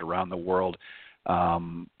States but around the world.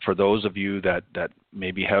 For those of you that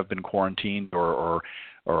maybe have been quarantined or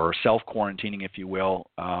self-quarantining, if you will,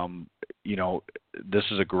 this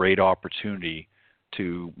is a great opportunity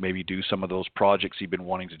to maybe do some of those projects you've been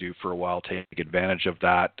wanting to do for a while. Take advantage of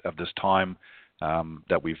this time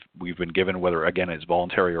that we've been given, whether again it's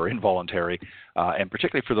voluntary or involuntary, and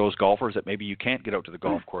particularly for those golfers that maybe you can't get out to the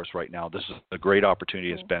golf course right now. This is a great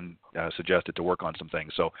opportunity, as Ben suggested, to work on some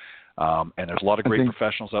things. So, and there's a lot of great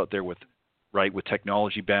professionals out there with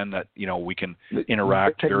technology, Ben, that we can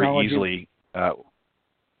interact very easily.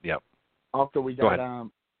 Yeah. Also, we got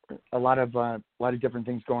a lot of different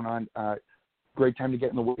things going on. Great time to get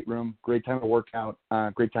in the weight room. Great time to work out.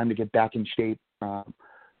 Great time to get back in shape.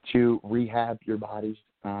 To rehab your bodies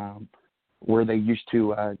where they used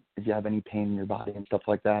to, if you have any pain in your body and stuff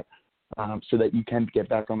like that, so that you can get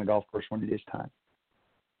back on the golf course when it is time.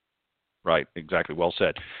 Right, exactly. Well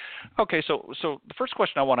said. Okay, so the first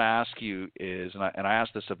question I want to ask you is, and I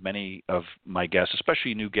ask this of many of my guests,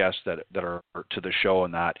 especially new guests that are to the show,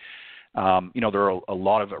 and that there are a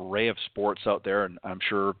lot of array of sports out there, and I'm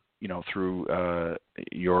sure through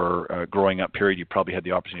your growing up period, you probably had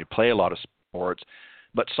the opportunity to play a lot of sports.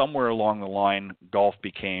 But somewhere along the line, golf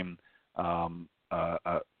became sort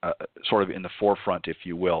of in the forefront, if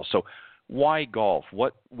you will. So, why golf?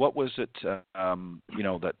 What was it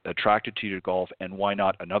that attracted you to golf, and why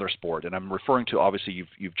not another sport? And I'm referring to, obviously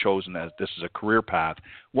you've chosen as this is a career path.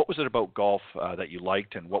 What was it about golf that you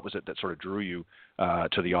liked, and what was it that sort of drew you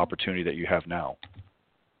to the opportunity that you have now?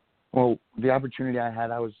 Well, the opportunity I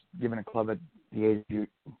had, I was given a club at the age of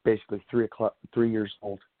basically 3 years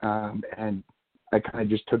old, and I kind of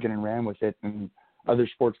just took it and ran with it, and other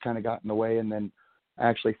sports kind of got in the way. And then I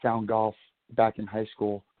actually found golf back in high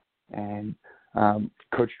school, and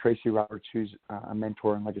Coach Tracy Roberts, who's a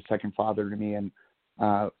mentor and like a second father to me, and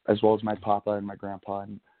as well as my papa and my grandpa,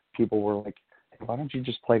 and people were like, hey, why don't you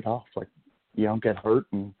just play golf? Like, you don't get hurt,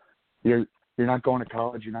 and you're not going to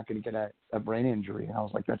college. You're not going to get a brain injury. And I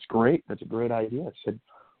was like, that's great. That's a great idea. I said,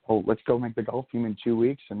 well, let's go make the golf team in 2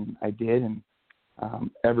 weeks. And I did. And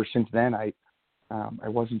ever since then, I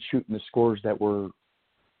wasn't shooting the scores that were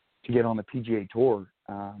to get on the PGA Tour.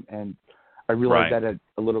 And I realized that at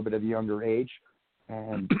a little bit of a younger age.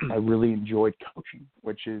 And I really enjoyed coaching,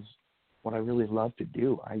 which is what I really love to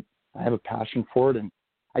do. I have a passion for it. And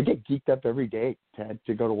I get geeked up every day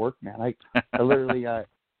to go to work, man. I literally,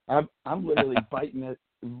 I'm literally biting at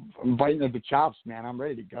the chops, man. I'm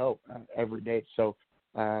ready to go every day. So,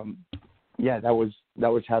 that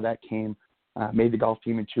was how that came. Made the golf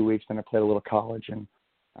team in 2 weeks, then I played a little college, and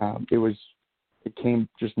it came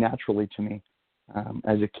just naturally to me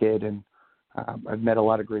as a kid. And I've met a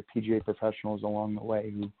lot of great PGA professionals along the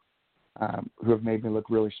way who have made me look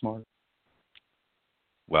really smart.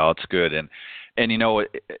 Well, it's good, and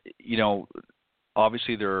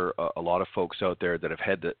obviously there are a lot of folks out there that have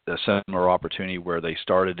had the similar opportunity where they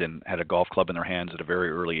started and had a golf club in their hands at a very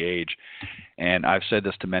early age. And I've said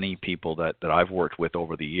this to many people that I've worked with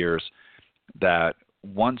over the years, that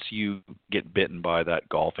once you get bitten by that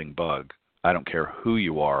golfing bug, I don't care who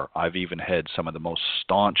you are. I've even had some of the most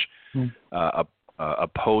staunch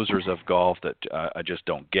opposers of golf that I just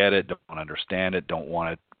don't get it, don't understand it, don't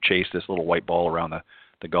want to chase this little white ball around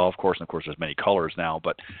the golf course. And of course, there's many colors now,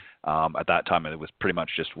 but at that time it was pretty much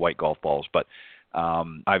just white golf balls. But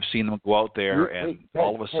I've seen them go out there, and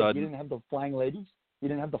all of a sudden, you didn't have the flying ladies. You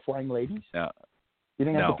didn't have the flying ladies. Yeah. You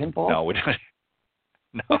didn't have the pinball. No, we didn't.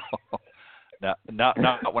 No,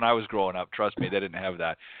 not when I was growing up. Trust me, they didn't have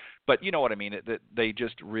that. But you know what I mean. They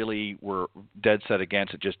just really were dead set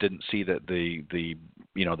against it. Just didn't see the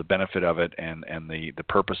benefit of it and the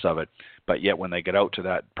purpose of it. But yet when they get out to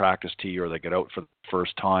that practice tee, or they get out for the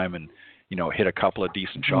first time and hit a couple of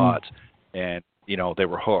decent shots, and they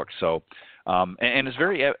were hooked. So and it's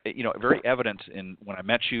very evident in when I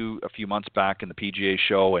met you a few months back in the PGA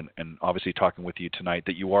show, and obviously talking with you tonight,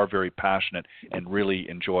 that you are very passionate and really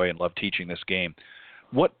enjoy and love teaching this game.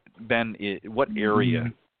 what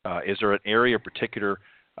area is there an area particular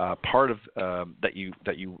part of that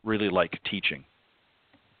you really like teaching?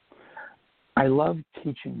 I love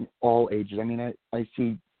teaching all ages. I mean, I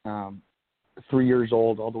see 3 years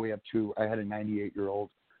old all the way up to, I had a 98-year-old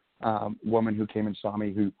woman who came and saw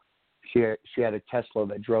me who she had a Tesla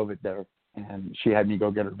that drove it there, and she had me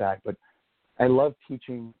go get her back. But I love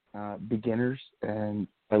teaching beginners, and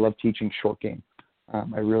I love teaching short game.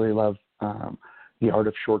 I really love the art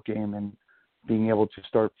of short game and being able to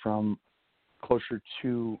start from closer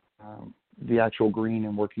to the actual green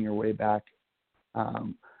and working your way back.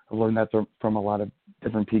 I've learned that from a lot of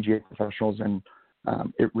different PGA professionals, and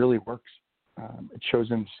it really works. It shows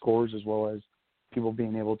them scores as well as people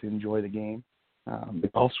being able to enjoy the game. The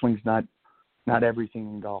golf swing's not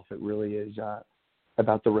everything in golf. It really is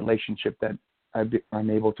about the relationship that I'm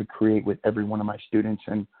able to create with every one of my students,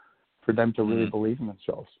 and for them to really believe in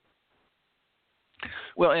themselves.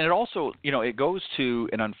 Well, and it also, it goes to,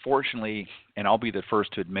 and unfortunately, and I'll be the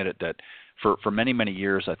first to admit it, that for many, many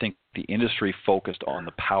years, I think the industry focused on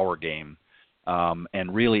the power game,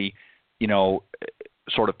 and really,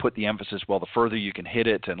 sort of put the emphasis, well, the further you can hit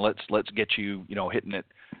it, and let's get you, hitting it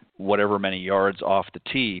whatever many yards off the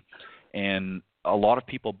tee. And a lot of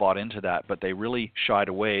people bought into that, but they really shied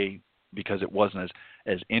away because it wasn't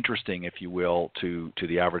as interesting, if you will, to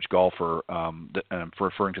the average golfer, for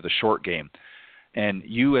referring to the short game. And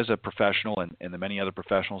you as a professional and the many other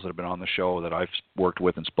professionals that have been on the show that I've worked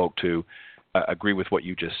with and spoke to agree with what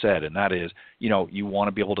you just said, and that is, you want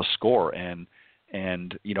to be able to score, and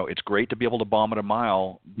it's great to be able to bomb at a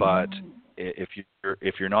mile, but if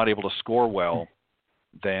you're not able to score well,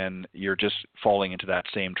 then you're just falling into that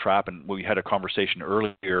same trap. And we had a conversation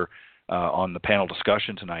earlier on the panel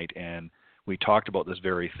discussion tonight, and we talked about this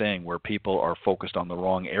very thing where people are focused on the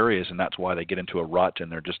wrong areas, and that's why they get into a rut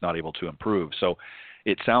and they're just not able to improve. So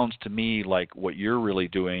it sounds to me like what you're really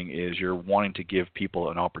doing is you're wanting to give people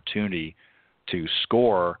an opportunity to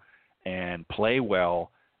score and play well,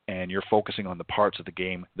 and you're focusing on the parts of the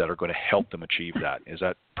game that are going to help them achieve that. Is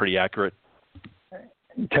that pretty accurate?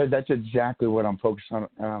 Ted, that's exactly what I'm focused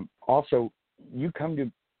on. Also, you come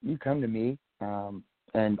to me,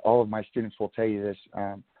 and all of my students will tell you this.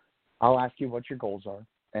 I'll ask you what your goals are,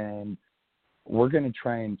 and we're going to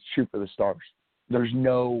try and shoot for the stars. There's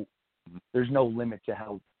no limit to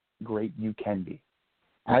how great you can be.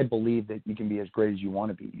 I believe that you can be as great as you want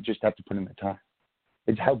to be. You just have to put in the time.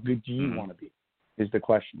 It's how good do you want to be is the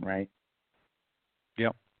question, right?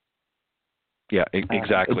 Yep. Yeah,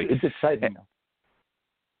 exactly. It's exciting, though.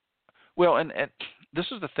 Well, and this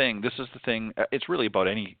is the thing. It's really about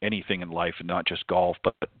anything in life, and not just golf,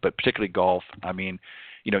 but particularly golf. I mean,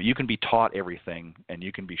 you can be taught everything and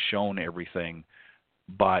you can be shown everything,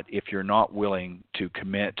 but if you're not willing to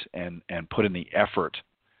commit and put in the effort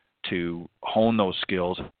to hone those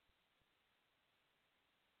skills,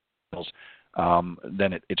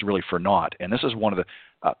 then it's really for naught. And this is one of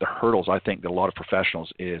the hurdles I think that a lot of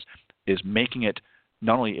professionals is making it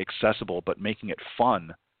not only accessible but making it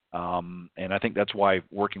fun. And I think that's why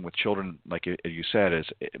working with children, like you said,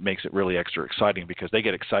 it makes it really extra exciting, because they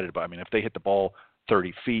get excited about. I mean, if they hit the ball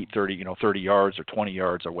 30 feet, 30 yards or 20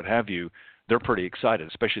 yards or what have you, they're pretty excited,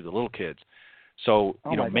 especially the little kids. So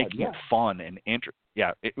making it fun and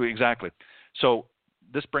exactly. So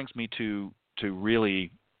this brings me to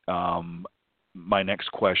really my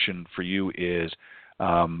next question for you is,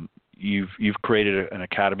 you've created an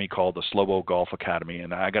academy called the Slobo Golf Academy,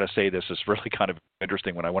 and I got to say this is really kind of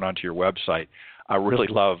interesting. When I went onto your website, I really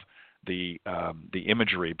love the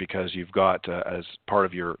imagery, because you've got as part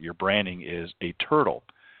of your branding is a turtle,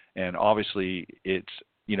 and obviously it's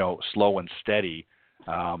slow and steady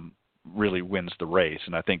really wins the race,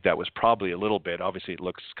 and I think that was probably a little bit. Obviously, it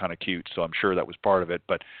looks kind of cute, so I'm sure that was part of it,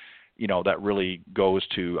 but that really goes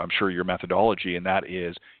to, I'm sure, your methodology, and that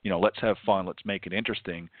is, let's have fun, let's make it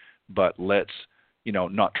interesting, but let's,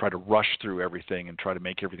 not try to rush through everything and try to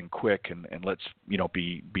make everything quick, and let's,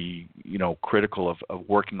 be critical of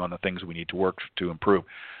working on the things we need to work to improve.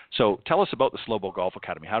 So tell us about the Slobo Golf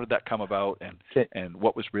Academy. How did that come about, and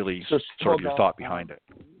what was really sort of your thought behind it?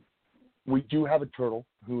 We do have a turtle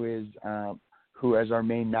who is our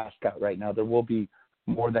main mascot right now. There will be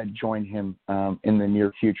more that join him in the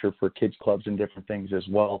near future for kids clubs and different things as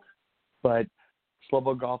well. But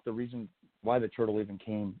Slobo Golf, the reason why the turtle even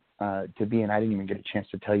came to be, and I didn't even get a chance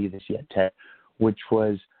to tell you this yet, Ted, which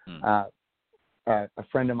was a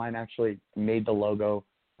friend of mine actually made the logo,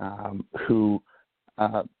 who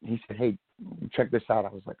he said, "Hey, check this out." I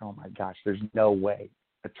was like, "Oh my gosh, there's no way."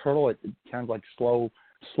 A turtle, it sounds like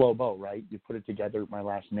Slobo, right? You put it together, my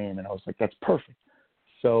last name, and I was like, "That's perfect."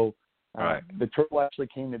 So The turtle actually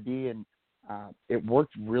came to be, and it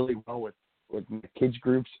worked really well with my kids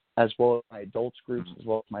groups as well as my adults groups, as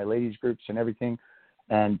well as my ladies groups and everything.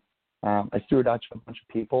 And I threw it out to a bunch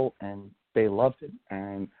of people, and they loved it.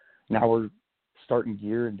 And now we're starting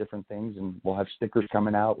gear and different things, and we'll have stickers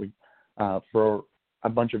coming out. For a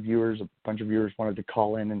bunch of viewers wanted to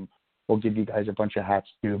call in, and we'll give you guys a bunch of hats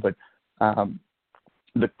too. But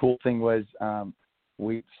the cool thing was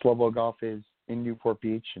Slobo Golf is in Newport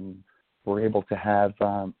Beach, and we're able to have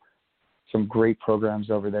some great programs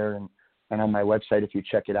over there. And on my website, if you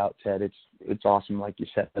check it out, Ted, it's awesome. Like you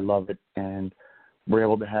said, I love it. And we're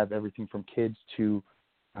able to have everything from kids to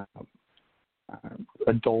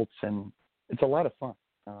adults, and it's a lot of fun.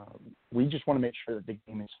 We just want to make sure that the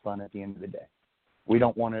game is fun at the end of the day. We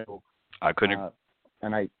don't want to. I couldn't.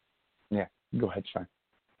 Go ahead, Sean.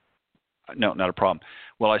 No, not a problem.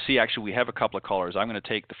 Well, I see actually we have a couple of callers. I'm going to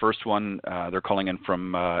take the first one. They're calling in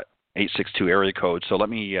from 862 area code. So let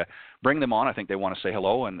me bring them on. I think they want to say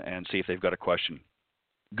hello and see if they've got a question.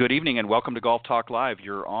 Good evening and welcome to Golf Talk Live.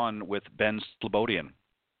 You're on with Ben Slobodien.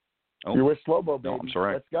 Oh, you're with Slobo, baby. No, I'm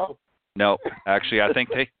sorry. Let's go. No, actually, I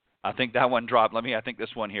think that one dropped. I think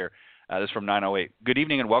this one here. This is from 908. Good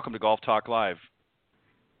evening and welcome to Golf Talk Live.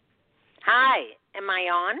 Hi, am I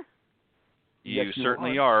on? You Yes,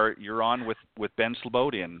 certainly are. You're on with Ben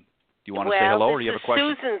Slobodien. Do you want to say hello or do you have a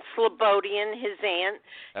question? Susan Slobodien, his aunt.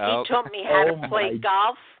 Oh. He taught me how to play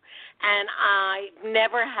golf, and I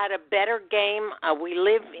never had a better game. We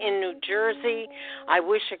live in New Jersey. I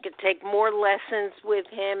wish I could take more lessons with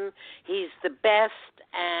him. He's the best,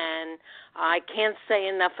 and I can't say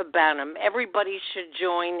enough about him. Everybody should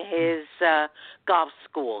join his golf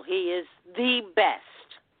school. He is the best.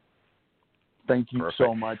 Thank you Perfect.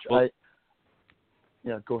 so much. Well,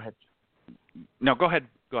 go ahead. No, go ahead.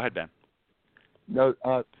 Go ahead, Ben. No,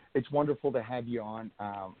 it's wonderful to have you on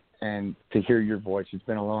and to hear your voice. It's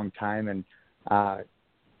been a long time, and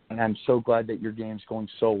I'm so glad that your game's going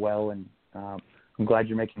so well, and I'm glad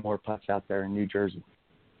you're making more putts out there in New Jersey.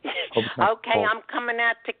 Okay, I'm coming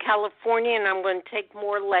out to California, and I'm going to take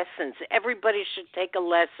more lessons. Everybody should take a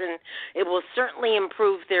lesson. It will certainly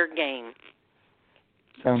improve their game.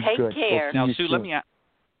 Sounds Take good. care. Now, Sue, let me ask.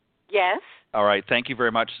 Yes? All right. Thank you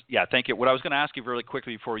very much. Yeah, thank you. What I was going to ask you really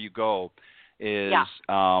quickly before you go is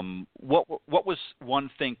what was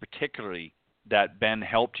one thing particularly that Ben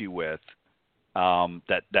helped you with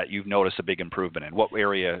that you've noticed a big improvement in? What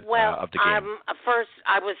area of the game?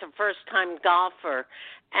 I was a first-time golfer,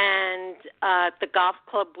 and the golf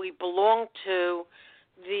club we belonged to,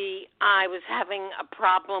 I was having a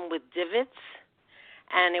problem with divots,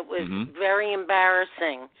 and it was very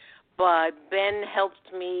embarrassing. But Ben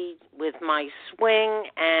helped me with my swing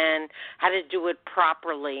and how to do it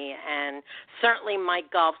properly. And certainly my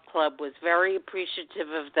golf club was very appreciative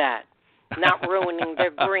of that, not ruining their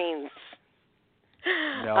greens.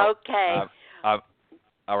 No, okay. All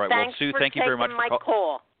right. Thanks well, Sue, thank you very much for taking my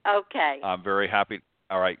call. Okay. I'm very happy.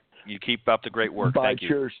 All right. You keep up the great work. Bye. Thank you.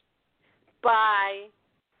 Cheers. Bye.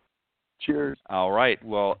 Cheers. All right.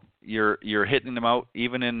 Well, you're hitting them out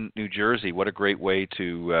even in New Jersey. What a great way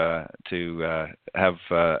to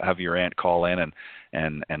have your aunt call in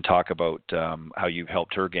and talk about how you've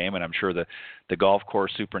helped her game. And I'm sure the golf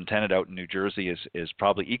course superintendent out in New Jersey is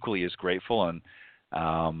probably equally as grateful and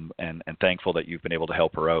thankful that you've been able to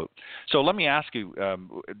help her out. So let me ask you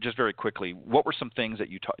just very quickly, what were some things that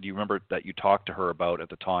do you remember that you talked to her about at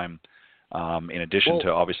the time, in addition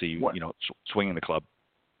to obviously swinging the club?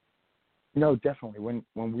 No, definitely.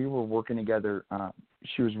 When we were working together,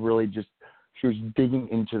 she was digging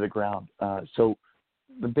into the ground. So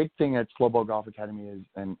the big thing at Slobo Golf Academy is,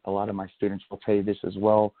 and a lot of my students will tell you this as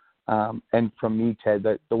well, and from me, Ted,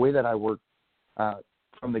 that the way that I work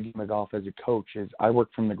from the game of golf as a coach is I work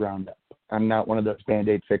from the ground up. I'm not one of those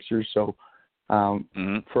Band-Aid fixers. So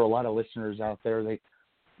for a lot of listeners out there,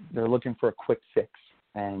 they're looking for a quick fix.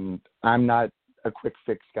 And I'm not a quick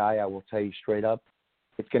fix guy. I will tell you straight up.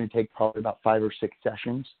 It's going to take probably about 5 or 6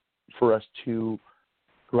 sessions for us to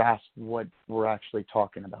grasp what we're actually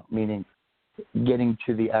talking about, meaning getting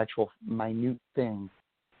to the actual minute thing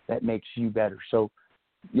that makes you better. So,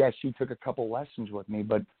 yeah, she took a couple lessons with me,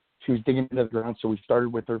 but she was digging into the ground. So we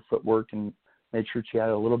started with her footwork and made sure she had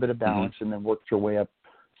a little bit of balance and then worked her way up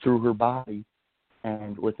through her body.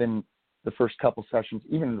 And within the first couple sessions,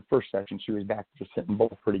 even in the first session, she was back to hitting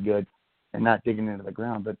both pretty good and not digging into the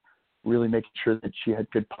ground, but really making sure that she had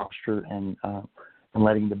good posture and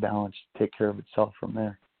letting the balance take care of itself from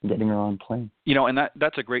there and getting her on plane. And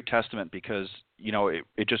that's a great testament because,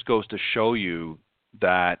 it just goes to show you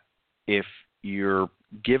that if you're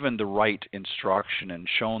given the right instruction and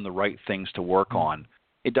shown the right things to work on,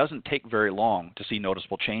 it doesn't take very long to see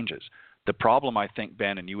noticeable changes. The problem, I think,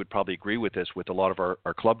 Ben, and you would probably agree with this, with a lot of our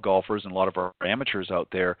club golfers and a lot of our amateurs out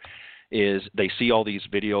there, is they see all these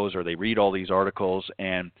videos or they read all these articles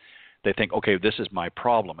and they think, okay, this is my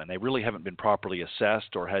problem. And they really haven't been properly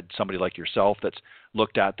assessed or had somebody like yourself that's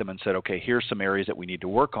looked at them and said, okay, here's some areas that we need to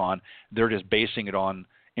work on. They're just basing it on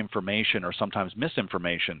information or sometimes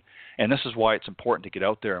misinformation. And this is why it's important to get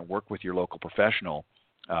out there and work with your local professional,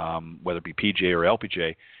 whether it be PGA or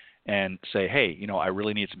LPGA, and say, hey, I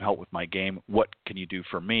really need some help with my game. What can you do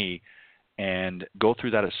for me? And go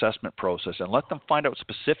through that assessment process and let them find out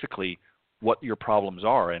specifically what your problems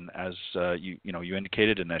are. And as you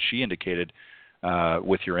indicated, and as she indicated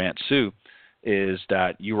with your Aunt Sue, is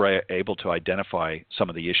that you were able to identify some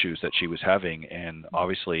of the issues that she was having. And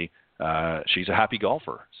obviously, she's a happy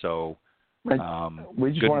golfer. So we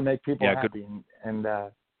just want to make people happy and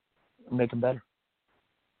make them better.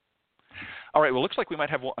 All right. Well, it looks like we might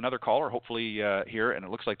have another caller, hopefully, here, and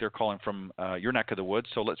it looks like they're calling from your neck of the woods.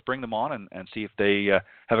 So let's bring them on and see if they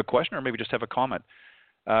have a question or maybe just have a comment.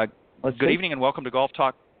 Good evening and welcome to Golf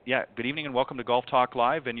Talk. Yeah, good evening and welcome to Golf Talk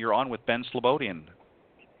Live, and you're on with Ben Slobodien.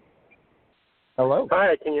 Hello.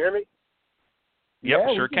 Hi, can you hear me? Yep,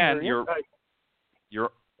 yeah, sure can. You're.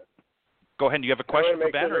 Go ahead. Do you have a question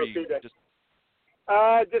for Ben, or you just?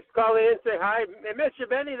 Just call in and say hi. I miss you,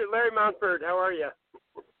 Benny. Larry Mountford. How are you?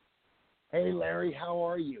 Hey, Larry, how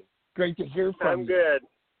are you? Great to hear from you. I'm good.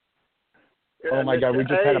 Oh, my God, we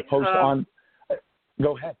just had a post on.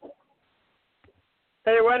 Go ahead.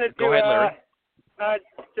 Hey, I wanted to go ahead, Larry.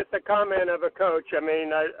 Just a comment of a coach. I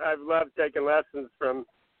mean, I've loved taking lessons from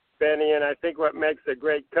Benny, and I think what makes a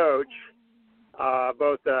great coach,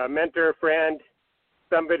 both a mentor, friend,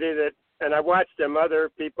 somebody that, and I watched him, other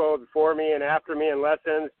people before me and after me in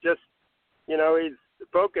lessons, just, he's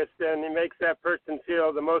focused and he makes that person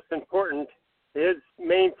feel the most important. His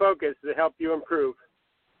main focus is to help you improve.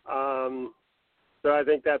 So I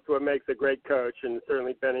think that's what makes a great coach, and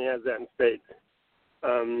certainly Benny has that in spades.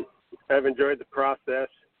 I've enjoyed the process,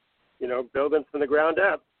 building from the ground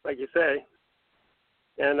up, like you say.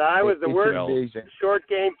 And I was the worst short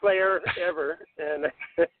game player ever, and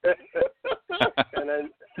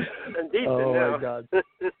I'm decent now. Oh, my God.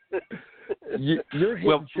 You're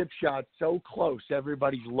hitting chip shots so close,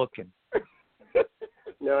 everybody's looking.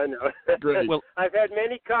 No, I know. Great. Well, I've had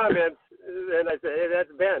many comments, and I say, hey,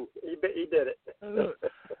 that's Ben. He did it.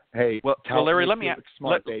 Hey, well, Larry, let me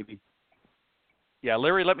baby. Yeah,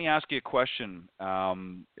 Larry, let me ask you a question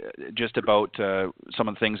just about some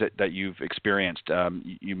of the things that you've experienced.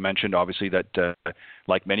 You mentioned, obviously, that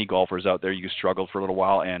like many golfers out there, you struggled for a little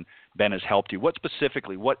while, and Ben has helped you.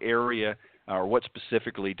 What area or what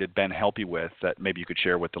specifically did Ben help you with that maybe you could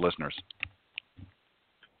share with the listeners?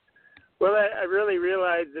 Well, I really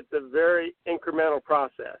realized it's a very incremental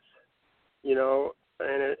process, and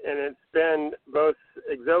it's been both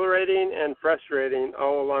exhilarating and frustrating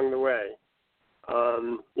all along the way.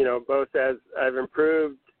 Both as I've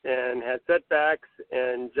improved and had setbacks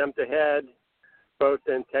and jumped ahead, both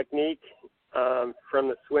in technique, from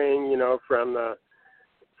the swing, from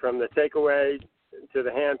the takeaway to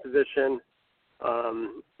the hand position,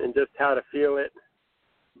 and just how to feel it.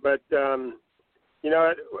 But,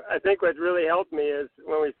 I think what really helped me is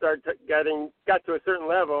when we got to a certain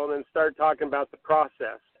level and then started talking about the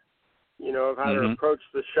process, of how to approach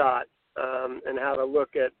the shot, and how to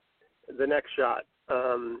look at the next shot,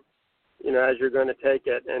 as you're going to take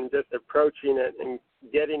it, and just approaching it and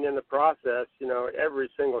getting in the process, every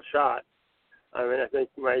single shot. I mean, I think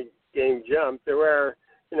my game jumped to where,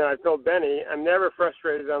 I told Benny, I'm never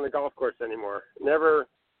frustrated on the golf course anymore. Never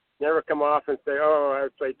come off and say, oh, I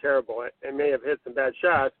played terrible. I may have hit some bad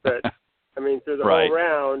shots, but I mean, through the whole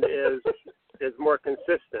round is more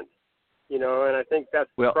consistent, and I think that's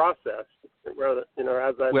the process. Rather,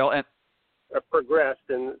 as I've progressed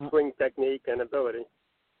in swing technique and ability.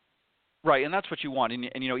 Right, and that's what you want.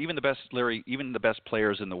 And even the best, Larry, even the best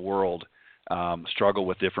players in the world struggle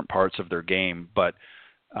with different parts of their game. But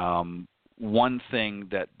one thing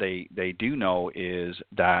that they do know is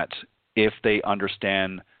that if they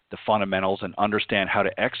understand the fundamentals and understand how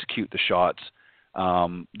to execute the shots,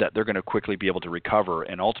 that they're going to quickly be able to recover,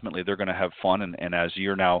 and ultimately they're going to have fun. And as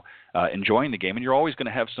you're now enjoying the game, and you're always going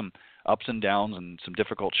to have some ups and downs and some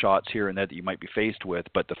difficult shots here and there that you might be faced with,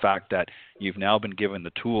 but the fact that you've now been given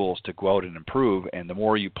the tools to go out and improve, and the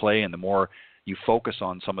more you play and the more you focus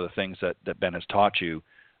on some of the things that Ben has taught you,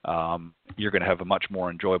 you're going to have a much more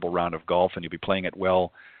enjoyable round of golf, and you'll be playing it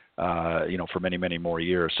well, for many, many more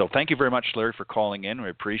years. So thank you very much, Larry, for calling in. We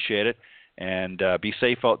appreciate it. And be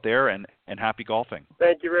safe out there, and happy golfing.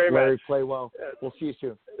 Thank you very much. Larry, play well. We'll see you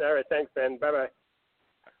soon. All right. Thanks, Ben. Bye-bye.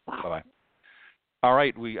 Bye-bye. All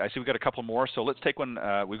right, I see we've got a couple more, so let's take one.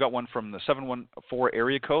 We've got one from the 714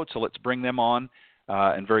 area code, so let's bring them on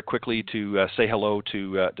and very quickly to say hello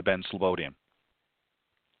to Ben Slobodien.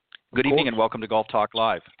 Good evening and welcome to Golf Talk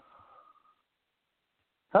Live.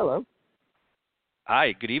 Hello.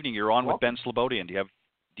 Hi, good evening. You're on with Ben Slobodien.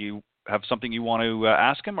 Do you have something you want to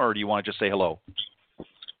ask him, or do you want to just say hello?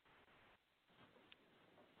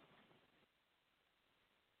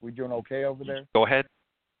 We doing okay over there? Go ahead.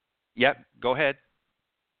 Yep, go ahead.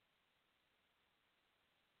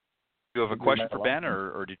 Do you have a question for Ben,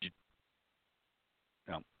 or did you?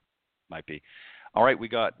 No, might be. All right, we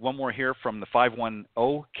got one more here from the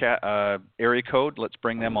 510 area code. Let's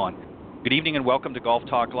bring them on. Good evening and welcome to Golf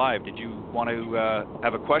Talk Live. Did you want to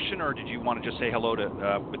have a question, or did you want to just say hello to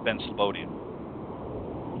with Ben Slobodien?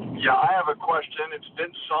 Yeah, I have a question. It's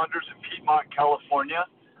Vince Saunders in Piedmont, California.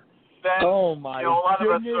 Ben, oh my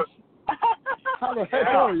goodness! How the heck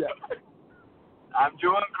are you? I'm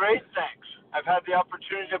doing great, thanks. I've had the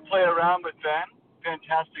opportunity to play around with Ben.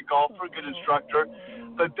 Fantastic golfer, good instructor.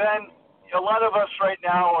 But Ben, a lot of us right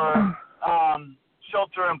now are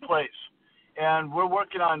shelter in place. And we're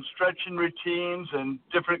working on stretching routines and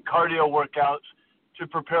different cardio workouts to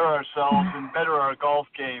prepare ourselves and better our golf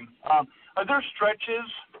game. Are there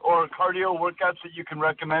stretches or cardio workouts that you can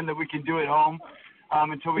recommend that we can do at home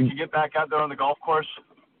until we can get back out there on the golf course?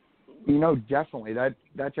 Definitely.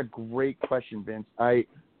 That's a great question, Vince. I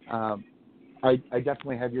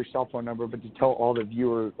definitely have your cell phone number, but to tell all the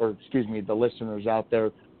viewers, the listeners out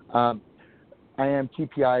there, I am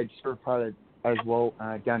TPI certified as well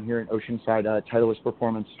down here in Oceanside, Titleist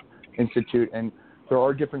Performance Institute, and there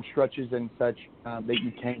are different stretches and such that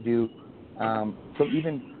you can do. So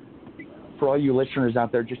even for all you listeners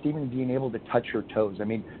out there, just even being able to touch your toes. I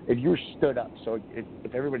mean, if you're stood up, so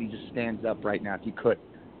if everybody just stands up right now, if you could,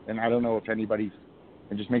 and I don't know if anybody's,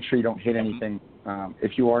 and just make sure you don't hit anything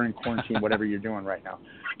if you are in quarantine, whatever you're doing right now.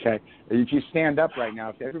 Okay, if you stand up right now,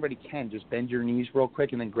 if everybody can, just bend your knees real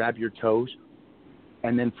quick and then grab your toes,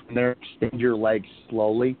 and then from there extend your legs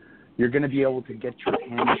slowly. You're going to be able to get your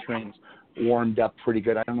hamstrings warmed up pretty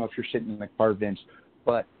good. I don't know if you're sitting in the car, Vince,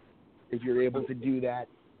 but if you're able to do that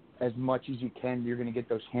as much as you can, you're going to get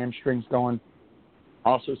those hamstrings going.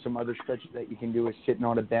 Also, some other stretches that you can do is sitting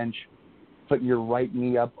on a bench, putting your right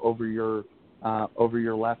knee up over your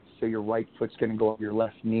left, so your right foot's going to go over your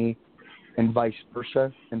left knee, and vice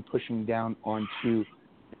versa, and pushing down onto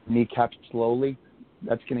kneecap slowly.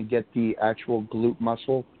 That's going to get the actual glute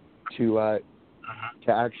muscle to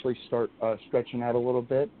actually start stretching out a little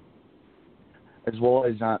bit, as well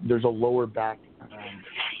as there's a lower back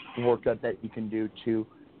workout that you can do too,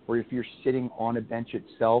 where if you're sitting on a bench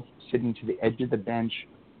itself, sitting to the edge of the bench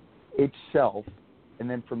itself, and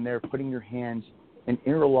then from there putting your hands and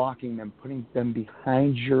interlocking them, putting them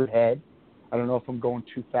behind your head. I don't know if I'm going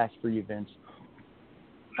too fast for you, Vince.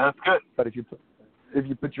 That's good. But if you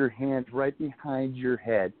put your hands right behind your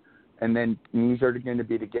head, and then knees are going to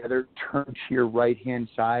be together, turn to your right-hand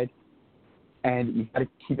side, and you got to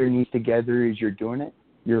keep your knees together as you're doing it.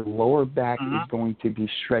 Your lower back is going to be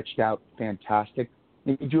stretched out fantastic.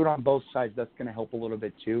 If you do it on both sides, that's going to help a little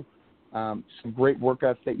bit too. Some great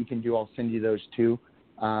workouts that you can do. I'll send you those too.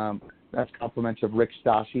 That's compliments of Rick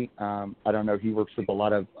Stassi. I don't know. He works with a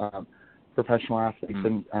lot of professional athletes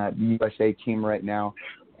in the USA team right now,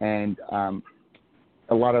 and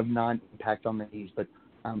a lot of non-impact on the knees, but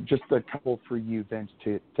just a couple for you, Vince,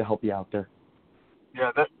 to help you out there.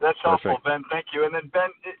 Yeah, that's helpful, Ben. Thank you. And then, Ben,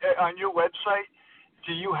 on your website,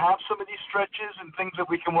 do you have some of these stretches and things that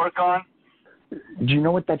we can work on? Do you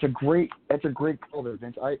know what? That's a great call there,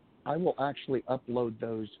 Vince. I will actually upload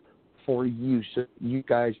those for you so you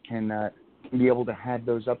guys can be able to have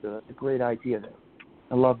those up there. That's a great idea there.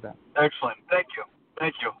 I love that. Excellent. Thank you.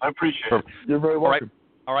 I appreciate it. You're very welcome.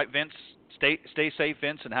 All right, Vince. Stay safe,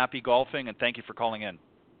 Vince, and happy golfing, and thank you for calling in.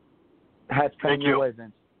 Hats coming your way,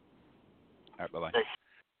 Vince. All right, bye-bye. Thanks.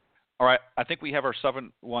 All right, I think we have our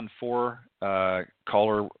 714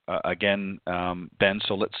 caller again, Ben,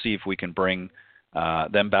 so let's see if we can bring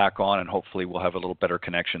them back on, and hopefully we'll have a little better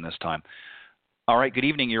connection this time. All right, good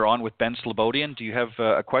evening. You're on with Ben Slobodien. Do you have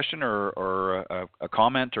a question or a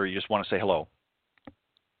comment, or you just want to say hello?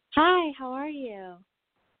 Hi, how are you?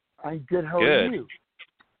 I'm good. How are you?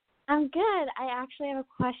 I'm good. I actually have a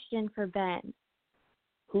question for Ben.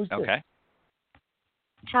 Who's this? Okay.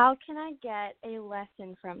 How can I get a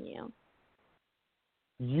lesson from you?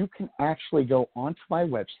 You can actually go onto my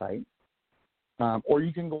website, or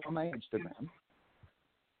you can go on my Instagram.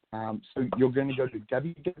 So you're going to go to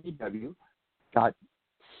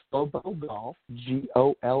www.slobogolf,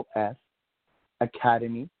 GOLF,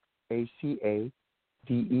 Academy, ACADEMY,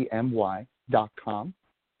 DEMY.com.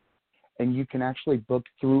 And you can actually book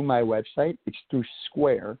through my website. It's through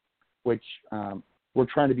Square, which we're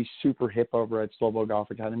trying to be super hip over at Slobo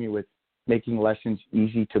Golf Academy with making lessons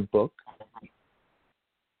easy to book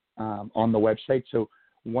on the website. So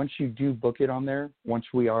once you do book it on there, once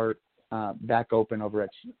we are back open over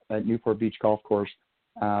at Newport Beach Golf Course,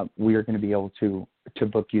 we are going to be able to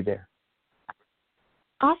book you there.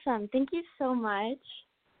 Awesome. Thank you so much.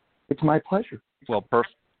 It's my pleasure. Well,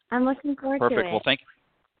 perfect. I'm looking forward to it. Perfect. Well, thank you.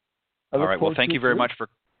 All right. Well, thank you very much for.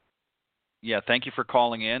 Yeah, thank you for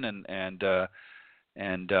calling in, and now,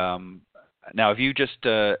 have you just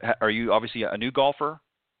are you obviously a new golfer?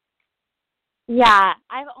 Yeah,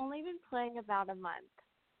 I've only been playing about a month.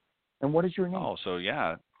 And what is your name? Oh, so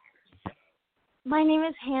yeah. My name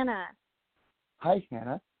is Hannah. Hi,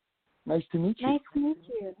 Hannah. Nice to meet you. Nice to meet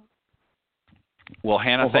you. Well,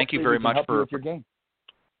 Hannah, thank you very much for with your game.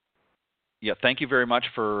 Yeah, thank you very much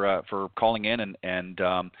for calling in, and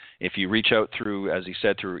if you reach out through, as he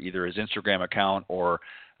said, through either his Instagram account or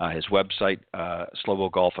his website,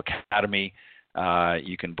 Slobo Golf Academy,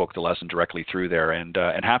 you can book the lesson directly through there. And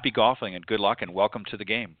happy golfing, and good luck, and welcome to the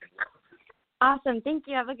game. Awesome. Thank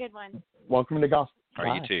you. Have a good one. Welcome to golf. All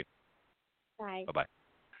right, you too. Bye. Bye-bye.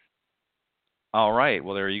 All right.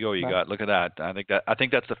 Well, there you go. Look at that. I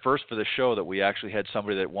think that's the first for the show that we actually had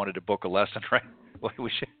somebody that wanted to book a lesson. Right? Well, we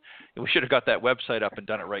should have got that website up and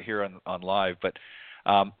done it right here on live. But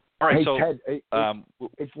all right. Hey, so Ted,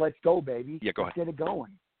 it's let's go, baby. Yeah, go ahead. Let's get it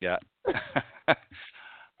going. Yeah.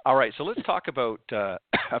 All right. So let's talk about a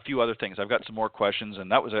few other things. I've got some more questions, and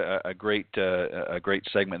that was a great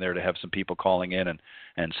segment there to have some people calling in and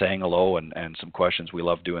saying hello and some questions. We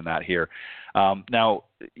love doing that here. Now,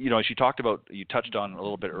 as you touched on a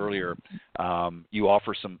little bit earlier, you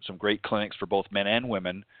offer some great clinics for both men and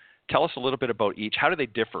women. Tell us a little bit about each. How do they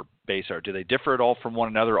differ, Baysar? Do they differ at all from one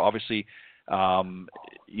another? Obviously,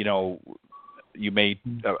 you may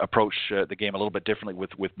approach the game a little bit differently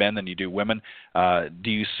with men than you do women. Do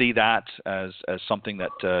you see that as something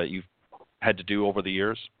that you've had to do over the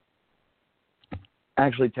years?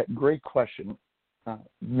 Actually, Ted, great question.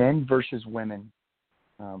 Men versus women.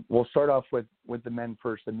 We'll start off with the men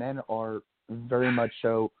first. The men are very much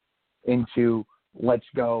so into let's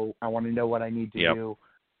go. I want to know what I need to do.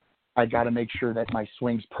 I got to make sure that my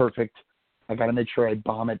swing's perfect. I got to make sure I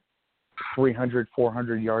bomb it 300,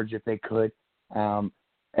 400 yards if they could. And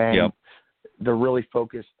they're really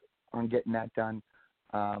focused on getting that done.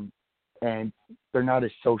 And they're not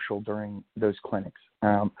as social during those clinics.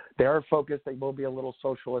 They are focused. They will be a little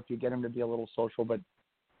social if you get them to be a little social, but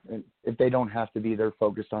if they don't have to be, they're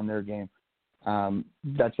focused on their game.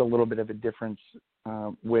 That's a little bit of a difference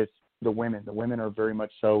with the women. The women are very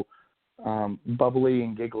much so bubbly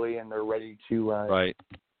and giggly, and they're ready to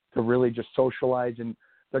really just socialize, and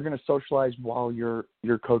they're going to socialize while you're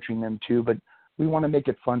coaching them too. But we want to make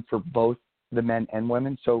it fun for both the men and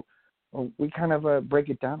women, so we kind of break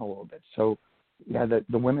it down a little bit. So yeah,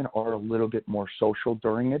 the women are a little bit more social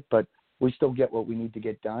during it, but we still get what we need to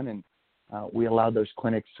get done, and we allow those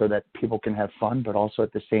clinics so that people can have fun, but also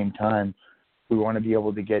at the same time, we want to be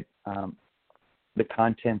able to get the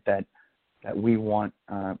content that we want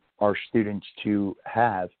our students to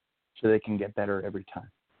have so they can get better every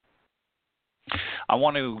time. I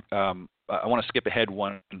want to skip ahead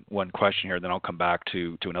one question here, then I'll come back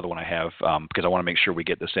to another one I have because I want to make sure we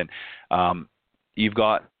get this in. You've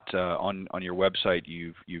got on your website,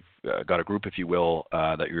 you've got a group, if you will,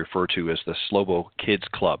 that you refer to as the Slobo Kids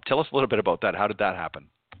Club. Tell us a little bit about that. How did that happen?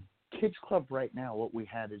 Kids Club right now, what we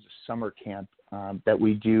have is a summer camp that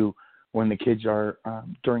we do when the kids are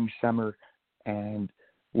during summer, and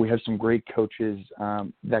we have some great coaches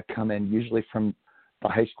that come in, usually from the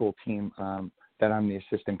high school team that I'm the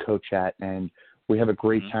assistant coach at, and we have a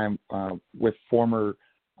great time with former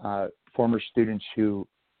students who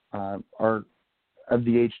are of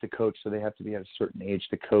the age to coach, so they have to be at a certain age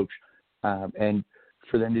to coach, and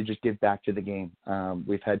for them to just give back to the game.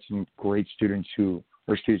 We've had some great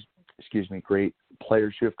great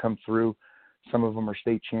players who have come through. Some of them are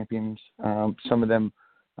state champions. Some of them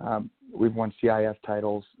we've won CIF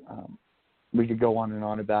titles. We could go on and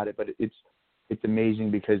on about it, but it's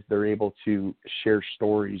amazing because they're able to share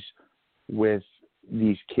stories with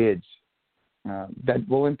these kids that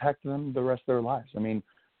will impact them the rest of their lives. I mean,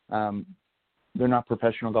 they're not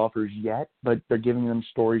professional golfers yet, but they're giving them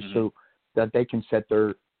stories so that they can set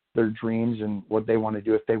their dreams and what they want to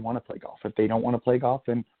do if they want to play golf. If they don't want to play golf,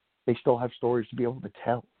 then they still have stories to be able to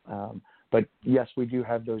tell. But yes, we do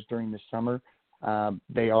have those during the summer.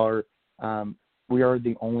 We are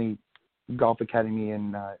the only golf academy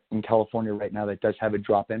in California right now that does have a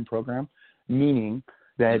drop-in program. meaning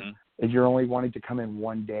that if you're only wanting to come in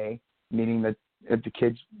one day, meaning that if the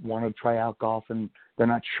kids want to try out golf and they're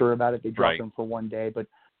not sure about it, they drop them for one day. But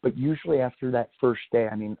usually after that first day,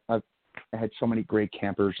 I mean, I had so many great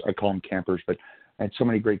campers. I call them campers, but I had so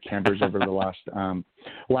many great campers over the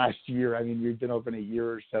last year. I mean, we've been open a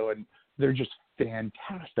year or so, and they're just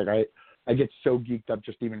fantastic. I get so geeked up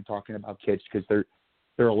just even talking about kids because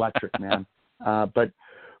they're electric, man. But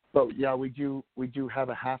yeah, we do have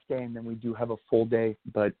a half day and then we do have a full day.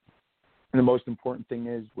 But the most important thing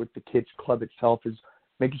is with the kids club itself is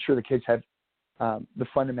making sure the kids have the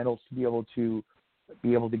fundamentals to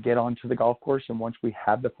be able to get onto the golf course. And once we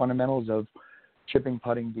have the fundamentals of chipping,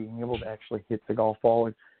 putting, being able to actually hit the golf ball,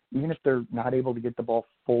 and even if they're not able to get the ball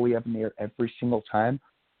fully up in the air every single time,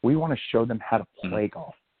 we want to show them how to play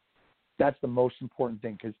golf. That's the most important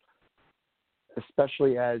thing, because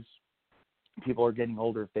especially as people are getting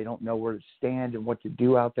older, if they don't know where to stand and what to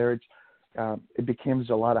do out there, it becomes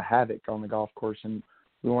a lot of havoc on the golf course, and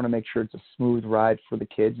we want to make sure it's a smooth ride for the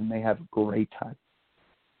kids and they have a great time.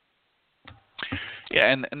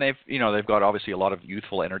 Yeah, and they've got obviously a lot of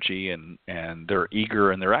youthful energy, and they're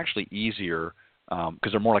eager, and they're actually easier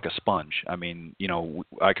because they're more like a sponge. I mean,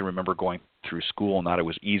 I can remember going through school and that it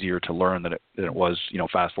was easier to learn than it was,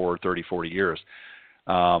 fast forward 30, 40 years.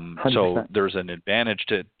 So there's an advantage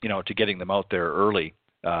to getting them out there early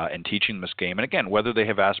and teaching them this game. And again, whether they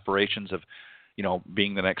have aspirations of,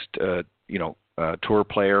 being the next, tour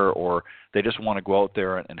player, or they just want to go out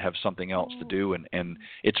there and have something else to do. And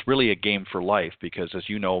it's really a game for life, because as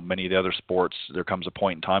you know, many of the other sports, there comes a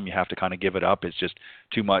point in time you have to kind of give it up. It's just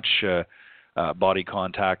too much body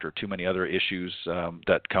contact or too many other issues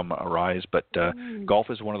that arise. But golf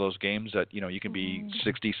is one of those games that, you can be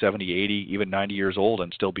 60, 70, 80, even 90 years old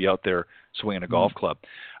and still be out there swinging a golf club.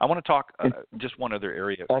 I want to talk just one other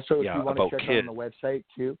area also, if you want about to check kids. on the website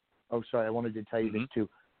too. Oh, sorry, I wanted to tell you this too.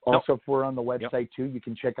 Also, if we're on the website too, you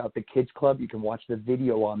can check out the Kids Club. You can watch the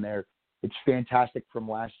video on there. It's fantastic from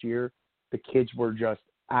last year. The kids were just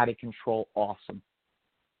out of control, awesome.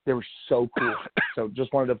 They were so cool. So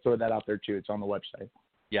just wanted to throw that out there too. It's on the website.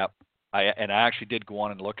 Yep. I actually did go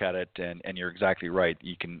on and look at it, and you're exactly right.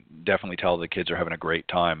 You can definitely tell the kids are having a great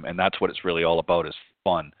time, and that's what it's really all about, is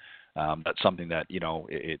fun. That's something that,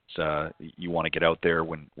 it's you want to get out there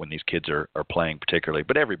when these kids are playing particularly,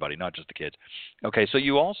 but everybody, not just the kids. Okay, so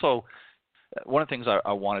you also, one of the things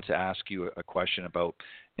I wanted to ask you a question about,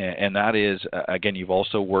 and that is, again, you've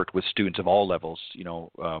also worked with students of all levels,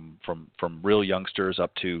 from real youngsters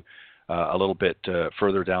up to a little bit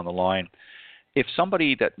further down the line. If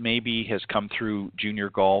somebody that maybe has come through junior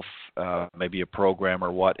golf, maybe a program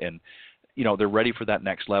or what, and, they're ready for that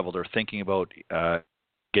next level, they're thinking about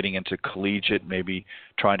getting into collegiate, maybe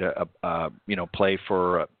trying to, play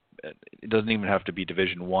for, it doesn't even have to be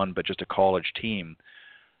Division I, but just a college team.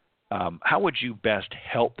 How would you best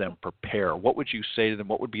help them prepare? What would you say to them?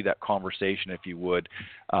 What would be that conversation, if you would?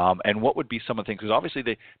 And what would be some of the things? Because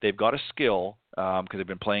obviously they've got a skill because they've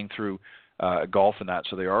been playing through golf and that,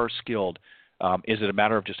 so they are skilled. Is it a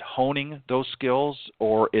matter of just honing those skills,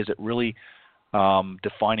 or is it really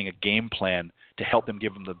defining a game plan to help them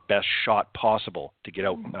give them the best shot possible to get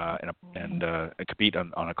out and compete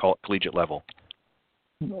on a collegiate level?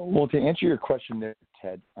 Well, to answer your question there,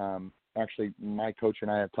 Ted, actually, my coach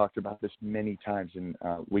and I have talked about this many times, and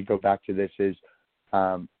we go back to this, is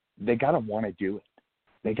they got to want to do it.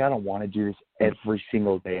 They got to want to do this every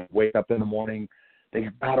single day. Wake up in the morning. They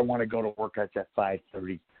got to want to go to workouts at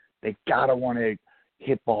 5:30. They got to want to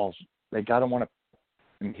hit balls. They got to want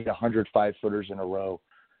to hit 100 5-footers in a row,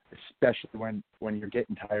 especially when you're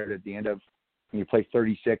getting tired at the end of, when you play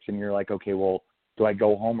 36 and you're like, okay, well, do I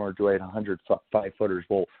go home or do I hit 100 5-footers?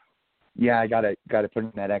 Well, yeah, I gotta put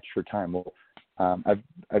in that extra time. Well,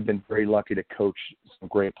 I've been very lucky to coach some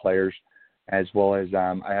great players, as well as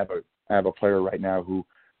I have a player right now who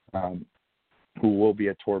will be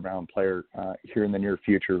a tour-bound player here in the near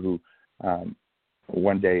future, who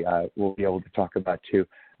one day we'll be able to talk about too.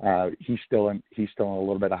 He's still in a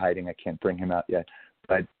little bit of hiding. I can't bring him out yet,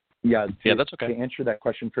 but yeah, that's okay. To answer that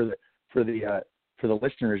question for the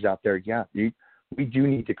listeners out there, yeah, we do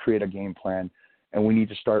need to create a game plan, and we need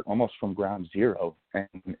to start almost from ground zero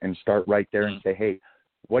and start right there and say, hey,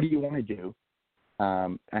 what do you want to do?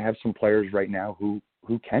 I have some players right now who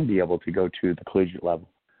can be able to go to the collegiate level.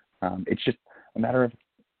 It's just a matter of,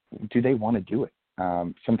 do they want to do it?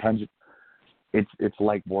 Sometimes it's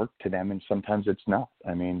like work to them, and sometimes it's not.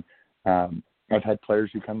 I mean, I've had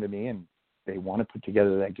players who come to me and they want to put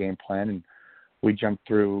together that game plan, and we jump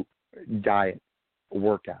through diet,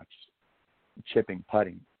 workouts, chipping,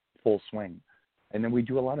 putting, full swing. And then we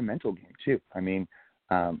do a lot of mental game too. I mean,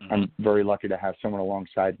 I'm very lucky to have someone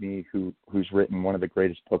alongside me who's written one of the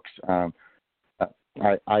greatest books,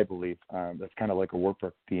 I believe. That's kind of like a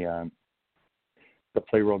workbook, the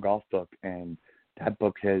Play Real Golf book, and that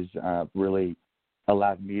book has really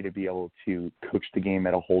allowed me to be able to coach the game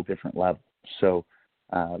at a whole different level. So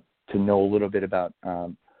to know a little bit about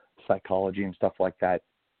psychology and stuff like that,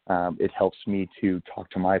 it helps me to talk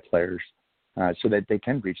to my players so that they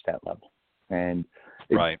can reach that level. And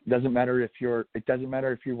it doesn't matter if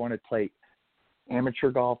you want to play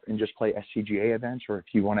amateur golf and just play SCGA events, or if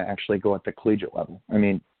you want to actually go at the collegiate level. I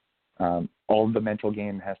mean, all of the mental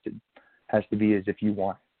game has to be as if you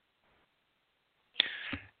want.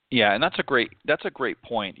 Yeah, and that's a great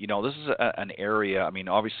point. You know, this is an area. I mean,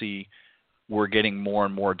 obviously, we're getting more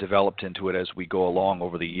and more developed into it as we go along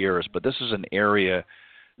over the years. But this is an area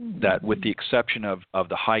that, with the exception of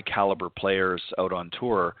the high caliber players out on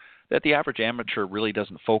tour, that the average amateur really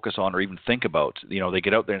doesn't focus on or even think about. You know, they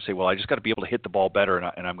get out there and say, well, I just got to be able to hit the ball better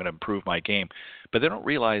and I'm going to improve my game. But they don't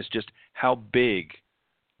realize just how big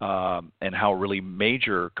and how really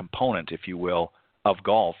major component, if you will, of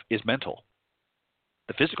golf is mental.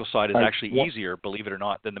 The physical side is actually easier, believe it or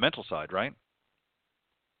not, than the mental side, right?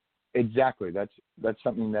 Exactly. That's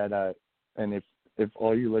something that, and if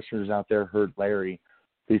all you listeners out there heard Larry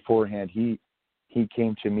beforehand, he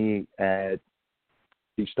came to me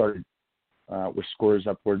he started with scores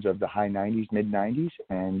upwards of the high 90s, mid 90s,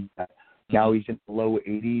 and now he's in the low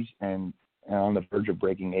 80s and on the verge of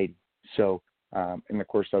breaking 80. So in the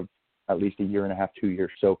course of at least a year and a half, 2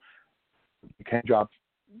 years. So you can drop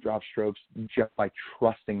strokes just by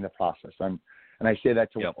trusting the process. And I say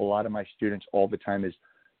that to a lot of my students all the time is,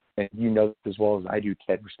 and you know as well as I do,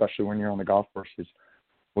 Ted, especially when you're on the golf course, is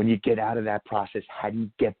when you get out of that process, how do you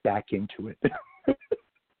get back into it?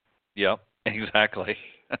 Yep, exactly.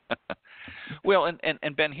 Well,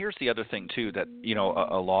 and Ben, here's the other thing too, that, you know,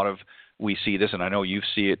 a lot of, we see this, and I know you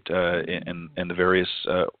see it in the various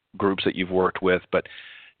groups that you've worked with, but,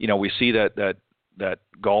 you know, we see that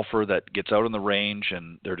golfer that gets out on the range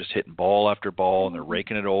and they're just hitting ball after ball and they're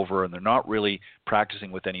raking it over and they're not really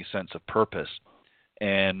practicing with any sense of purpose.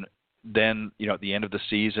 And then, you know, at the end of the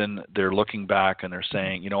season, they're looking back and they're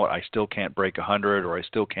saying, you know what, I still can't break 100 or I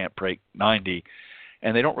still can't break 90.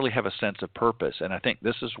 And they don't really have a sense of purpose. And I think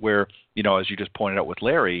this is where, you know, as you just pointed out with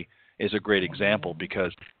Larry, is a great example,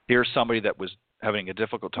 because here's somebody that was having a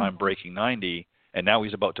difficult time breaking 90 and now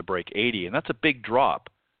he's about to break 80. And that's a big drop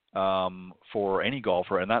for any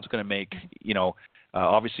golfer. And that's going to make, you know,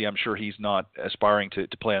 obviously I'm sure he's not aspiring to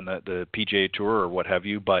play on the PGA Tour or what have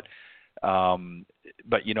you, but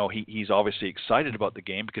you know, he's obviously excited about the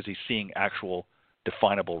game because he's seeing actual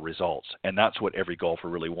definable results. And that's what every golfer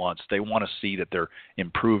really wants. They want to see that they're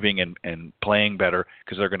improving and playing better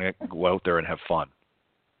because they're going to go out there and have fun.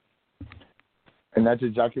 And that's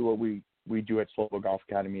exactly what we do at Slobo Golf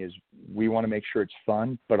Academy, is we want to make sure it's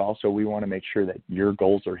fun, but also we want to make sure that your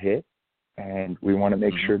goals are hit, and we want to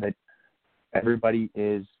make sure that everybody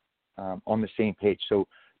is on the same page. So,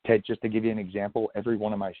 Ted, just to give you an example, every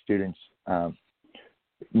one of my students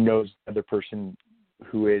knows the other person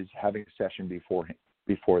who is having a session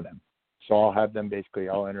before them. So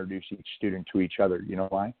I'll introduce each student to each other. You know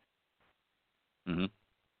why?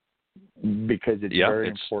 Because it's very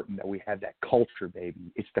important that we have that culture,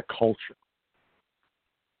 baby. It's the culture.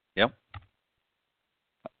 Yep.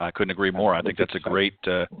 I couldn't agree more. I think that's a great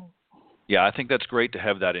I think that's great to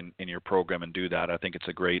have that in your program and do that. I think it's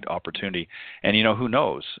a great opportunity. And, you know, who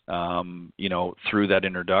knows, you know, through that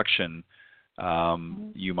introduction,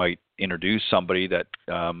 you might introduce somebody that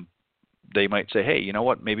they might say, hey, you know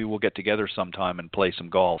what, maybe we'll get together sometime and play some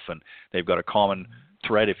golf. And they've got a common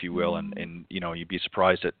thread, if you will, and you know, you'd be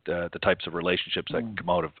surprised at the types of relationships that can come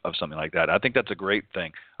out of something like that. I think that's a great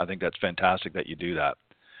thing. I think that's fantastic that you do that.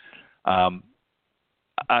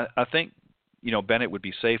 I think, you know, Ben, it would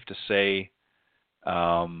be safe to say,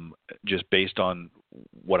 just based on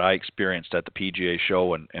what I experienced at the PGA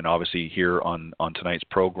show and obviously here on tonight's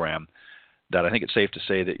program, that I think it's safe to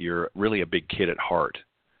say that you're really a big kid at heart.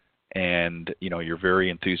 And, you know, you're very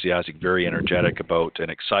enthusiastic, very energetic about and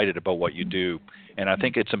excited about what you do. And I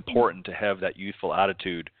think it's important to have that youthful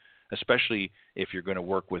attitude, especially if you're going to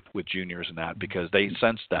work with juniors and that, because they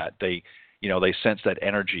sense that. They sense that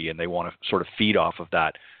energy and they want to sort of feed off of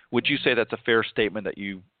that. Would you say that's a fair statement, that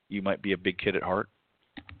you might be a big kid at heart?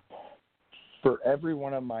 For every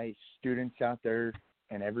one of my students out there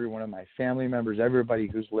and every one of my family members, everybody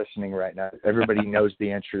who's listening right now, everybody knows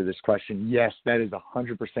the answer to this question. Yes, that is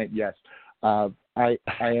 100% yes. I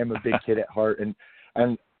am a big kid at heart, and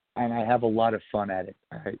I have a lot of fun at it.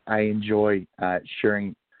 I enjoy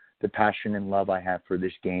sharing the passion and love I have for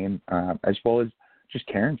this game, as well as just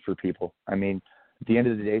caring for people. I mean, at the end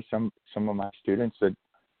of the day, some of my students, that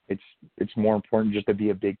it's more important just to be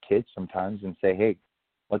a big kid sometimes and say, hey,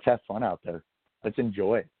 let's have fun out there. Let's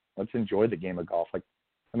enjoy it. Let's enjoy the game of golf. Like,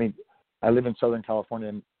 I mean, I live in Southern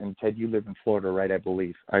California, and Ted, you live in Florida, right? I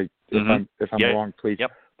believe. If I'm wrong, please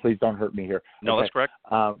don't hurt me here. No, okay. That's correct.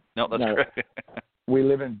 No, that's correct. We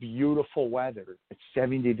live in beautiful weather. It's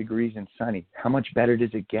 70 degrees and sunny. How much better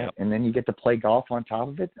does it get? Yep. And then you get to play golf on top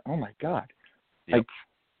of it. Oh my God! Yep. Like,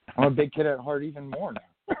 I'm a big kid at heart even more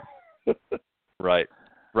now. Right,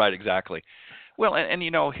 exactly. Well, and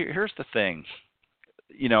here's the thing.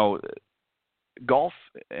 Golf,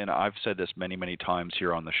 and I've said this many, many times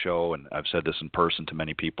here on the show, and I've said this in person to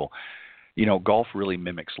many people, golf really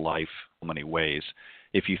mimics life in many ways.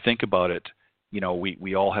 If you think about it,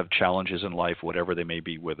 we all have challenges in life, whatever they may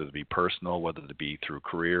be, whether it be personal, whether it be through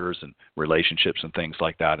careers and relationships and things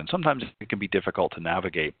like that. And sometimes it can be difficult to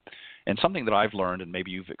navigate. And something that I've learned, and maybe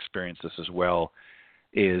you've experienced this as well,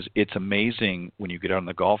 is it's amazing when you get out on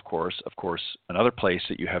the golf course, of course, another place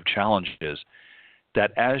that you have challenges,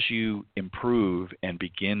 that as you improve and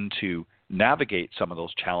begin to navigate some of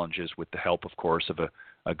those challenges with the help, of course, of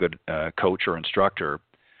a good coach or instructor,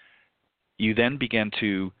 you then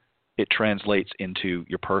it translates into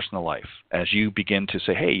your personal life. As you begin to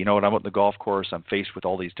say, hey, you know what, I'm at the golf course, I'm faced with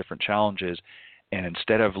all these different challenges, and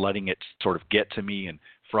instead of letting it sort of get to me and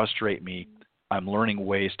frustrate me, I'm learning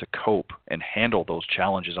ways to cope and handle those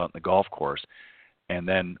challenges on the golf course. And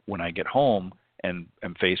then when I get home and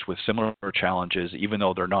am faced with similar challenges, even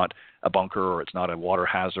though they're not a bunker or it's not a water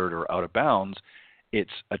hazard or out of bounds, it's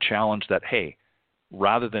a challenge that, hey,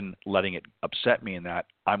 rather than letting it upset me in that,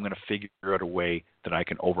 I'm going to figure out a way that I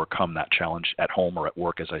can overcome that challenge at home or at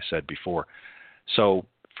work, as I said before. So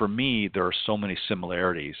for me, there are so many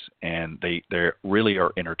similarities, and they really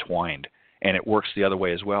are intertwined. And it works the other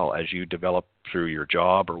way as well. As you develop through your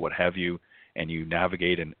job or what have you, and you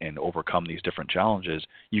navigate and overcome these different challenges,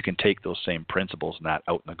 you can take those same principles and that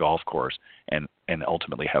out in the golf course and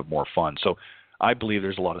ultimately have more fun. So I believe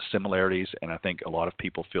there's a lot of similarities, and I think a lot of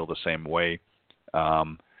people feel the same way.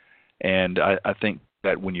 And I think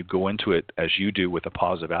that when you go into it, as you do, with a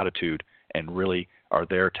positive attitude and really are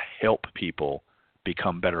there to help people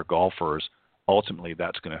become better golfers, ultimately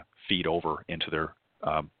that's going to feed over into their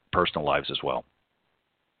personal lives as well.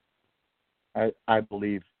 I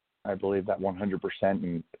believe that 100%,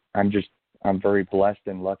 and I'm very blessed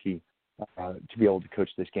and lucky to be able to coach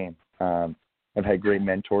this game. I've had great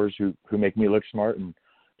mentors who make me look smart, and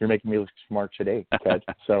you're making me look smart today, Ted.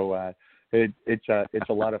 So it's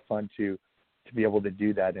a lot of fun to be able to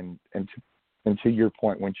do that, and to your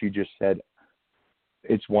point, once you just said,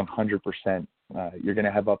 it's 100%. You're going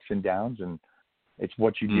to have ups and downs, and it's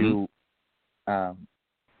what you do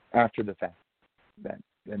after the fact that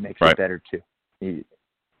makes it better too.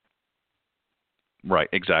 Right,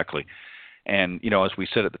 exactly. And, as we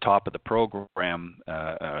said at the top of the program,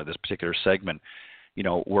 this particular segment,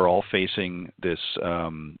 we're all facing this,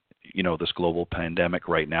 this global pandemic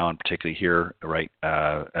right now, and particularly here, right,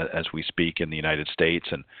 as we speak in the United States,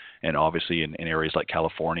 and obviously in areas like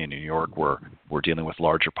California and New York, where we're dealing with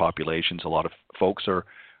larger populations. A lot of folks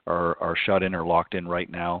are shut in or locked in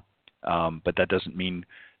right now, but that doesn't mean,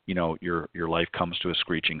 your life comes to a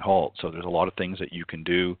screeching halt. So there's a lot of things that you can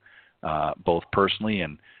do, both personally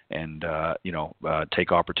and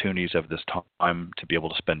take opportunities of this time to be able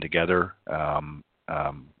to spend together,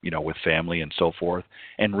 with family and so forth,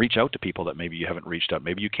 and reach out to people that maybe you haven't reached out.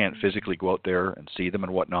 Maybe you can't physically go out there and see them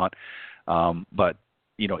and whatnot, but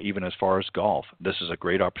even as far as golf, this is a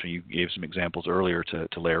great opportunity. You gave some examples earlier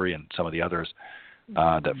to Larry and some of the others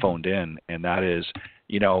that phoned in, and that is,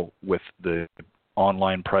 with the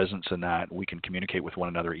online presence and that, we can communicate with one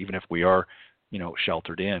another even if we are,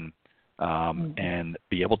 sheltered in, and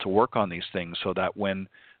be able to work on these things so that when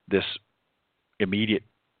this immediate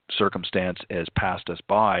circumstance has passed us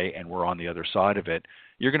by and we're on the other side of it,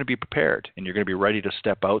 you're going to be prepared and you're going to be ready to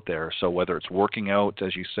step out there. So whether it's working out,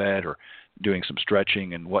 as you said, or doing some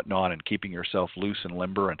stretching and whatnot, and keeping yourself loose and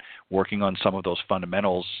limber, and working on some of those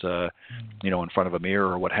fundamentals, in front of a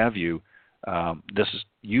mirror or what have you,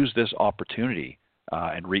 use this opportunity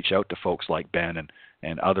and reach out to folks like Ben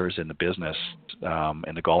and others in the business,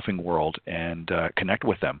 in the golfing world, and connect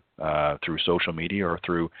with them through social media or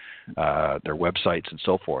through their websites and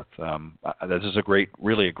so forth. This is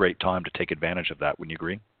really a great time to take advantage of that. Wouldn't you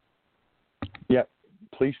agree? Yeah.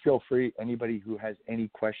 Please feel free. Anybody who has any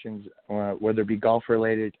questions, whether it be golf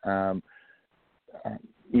related,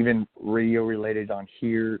 even radio related on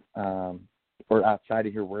here, or outside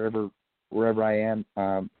of here, wherever I am,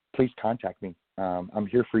 please contact me. I'm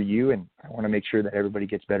here for you, and I want to make sure that everybody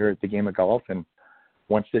gets better at the game of golf. And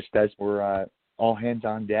once this does, we're all hands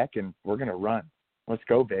on deck, and we're going to run. Let's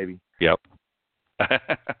go, baby. Yep.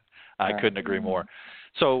 I couldn't agree more.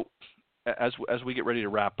 So as we get ready to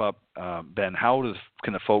wrap up, Ben,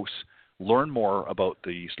 can the folks learn more about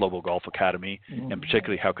the Slobo Golf Academy, and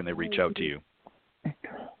particularly how can they reach out to you?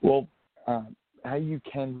 Well, how you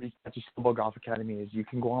can reach out to Slobo Golf Academy is you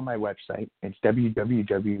can go on my website. It's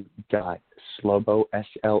www.slobo,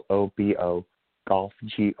 S-L-O-B-O, golf,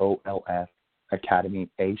 G-O-L-F, academy,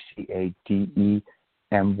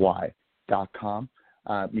 ACADEMY.com.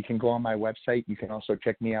 You can go on my website. You can also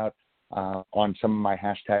check me out on some of my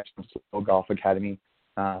hashtags from Slobo Golf Academy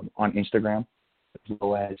on Instagram, as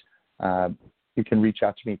well as you can reach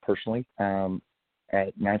out to me personally at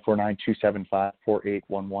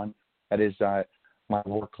 949-275-4811. That is my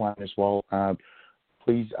work line as well.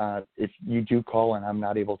 Please, if you do call and I'm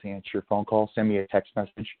not able to answer your phone call, send me a text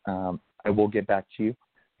message. I will get back to you.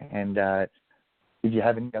 And if you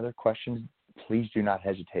have any other questions, please do not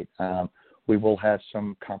hesitate. We will have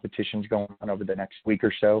some competitions going on over the next week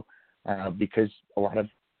or so because a lot of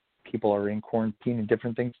people are in quarantine and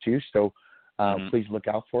different things too. So please look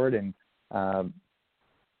out for it. And I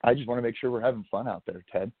just want to make sure we're having fun out there,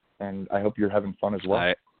 Ted. And I hope you're having fun as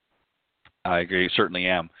well. I agree. Certainly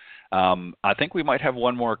am. I think we might have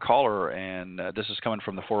one more caller, and this is coming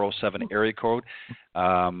from the 407 area code.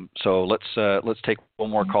 So let's take one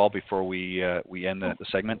more call before we end the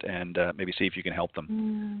segment, and maybe see if you can help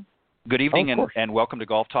them. Good evening, and welcome to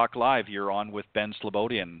Golf Talk Live. You're on with Ben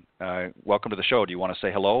Slobodien. Welcome to the show. Do you want to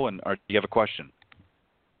say hello, or do you have a question?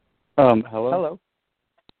 Hello. Hello.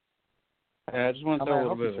 I just want to tell a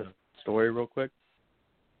little bit of a story real quick.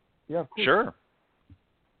 Yeah, of course. Sure.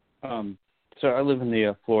 So I live in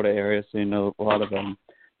the Florida area, so you know a lot of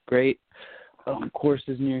great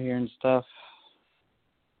courses near here and stuff.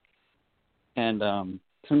 And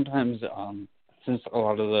sometimes, since a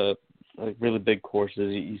lot of the really big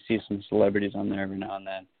courses, you see some celebrities on there every now and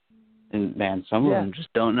then. And man, some of them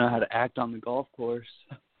just don't know how to act on the golf course.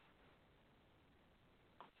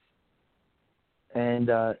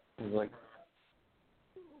 And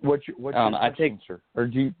what's your question, sir? Or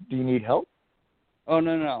do you need help? Oh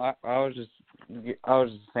no! I was just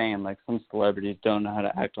saying, like, some celebrities don't know how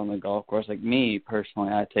to act on the golf course. Like me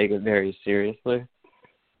personally, I take it very seriously.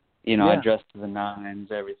 You know, I dress to the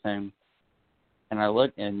nines, everything. And I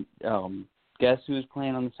look, and guess who's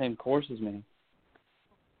playing on the same course as me?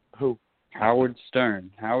 Who? Howard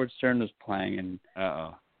Stern. Howard Stern was playing, and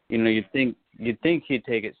you know, you'd think he'd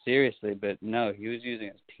take it seriously, but no, he was using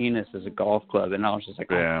his penis as a golf club, and I was just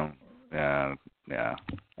like, yeah.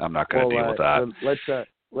 I'm not going to deal with that.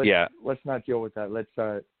 Let's not deal with that.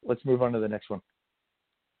 Let's move on to the next one.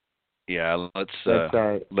 Yeah,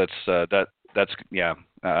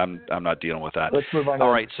 I'm not dealing with that. Let's move on.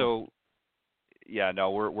 All right, so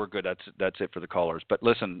we're good. That's it for the callers. But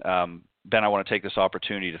listen, Ben, I want to take this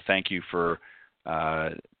opportunity to thank you for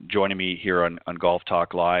joining me here on Golf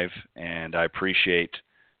Talk Live, and I appreciate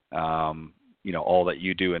all that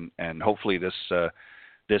you do, and hopefully this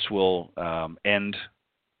will end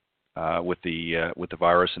with the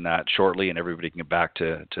virus and that shortly, and everybody can get back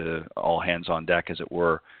to all hands on deck, as it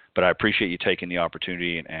were. But I appreciate you taking the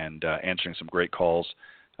opportunity and answering some great calls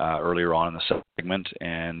earlier on in the segment,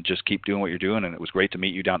 and just keep doing what you're doing. And it was great to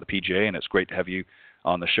meet you down at the PGA, and it's great to have you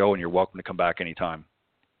on the show, and you're welcome to come back anytime.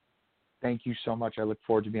 Thank you so much. I look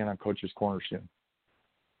forward to being on Coach's Corner soon.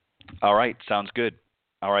 All right. Sounds good.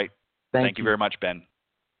 All right. Thank you you very much, Ben.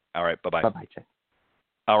 All right. Bye-bye. Bye-bye, Ted.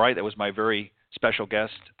 All right. That was my very special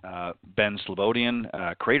guest, Ben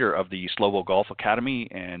Slobodien, creator of the Slobo Golf Academy,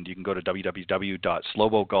 and you can go to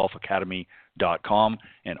www.slobogolfacademy.com,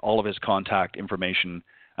 and all of his contact information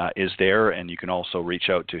is there, and you can also reach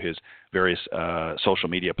out to his various social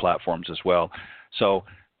media platforms as well. So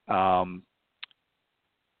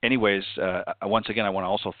anyways, once again, I want to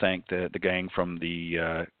also thank the gang from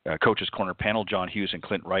the Coach's Corner panel, John Hughes and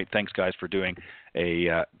Clint Wright. Thanks, guys, for doing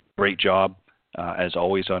a great job, as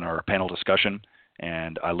always, on our panel discussion.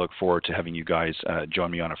 And I look forward to having you guys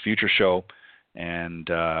join me on a future show. And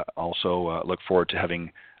also look forward to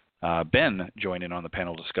having Ben join in on the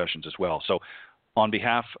panel discussions as well. So on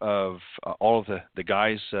behalf of all of the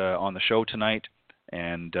guys on the show tonight,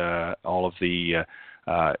 and all of the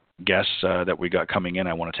guests that we got coming in,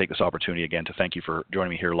 I want to take this opportunity again to thank you for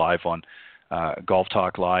joining me here live on Golf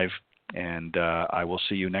Talk Live, and I will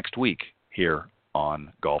see you next week here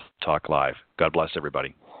on Golf Talk Live. God bless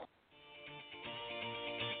everybody.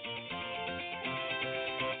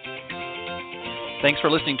 Thanks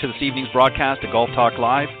for listening to this evening's broadcast of Golf Talk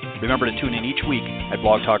Live. Remember to tune in each week at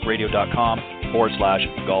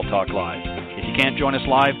blogtalkradio.com/Golf Talk Live. If you can't join us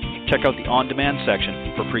live, check out the on-demand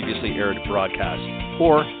section for previously aired broadcasts,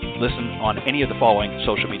 or listen on any of the following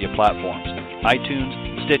social media platforms: iTunes,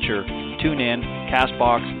 Stitcher, TuneIn,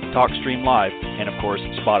 CastBox, TalkStream Live, and of course,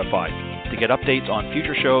 Spotify. To get updates on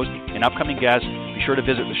future shows and upcoming guests, be sure to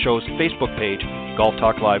visit the show's Facebook page, Golf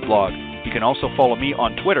Talk Live Blog. You can also follow me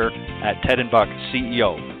on Twitter at Ted and Buck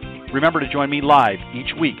CEO. Remember to join me live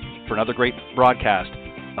each week for another great broadcast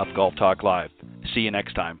of Golf Talk Live. See you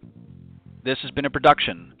next time. This has been a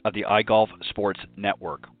production of the iGolf Sports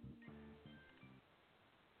Network.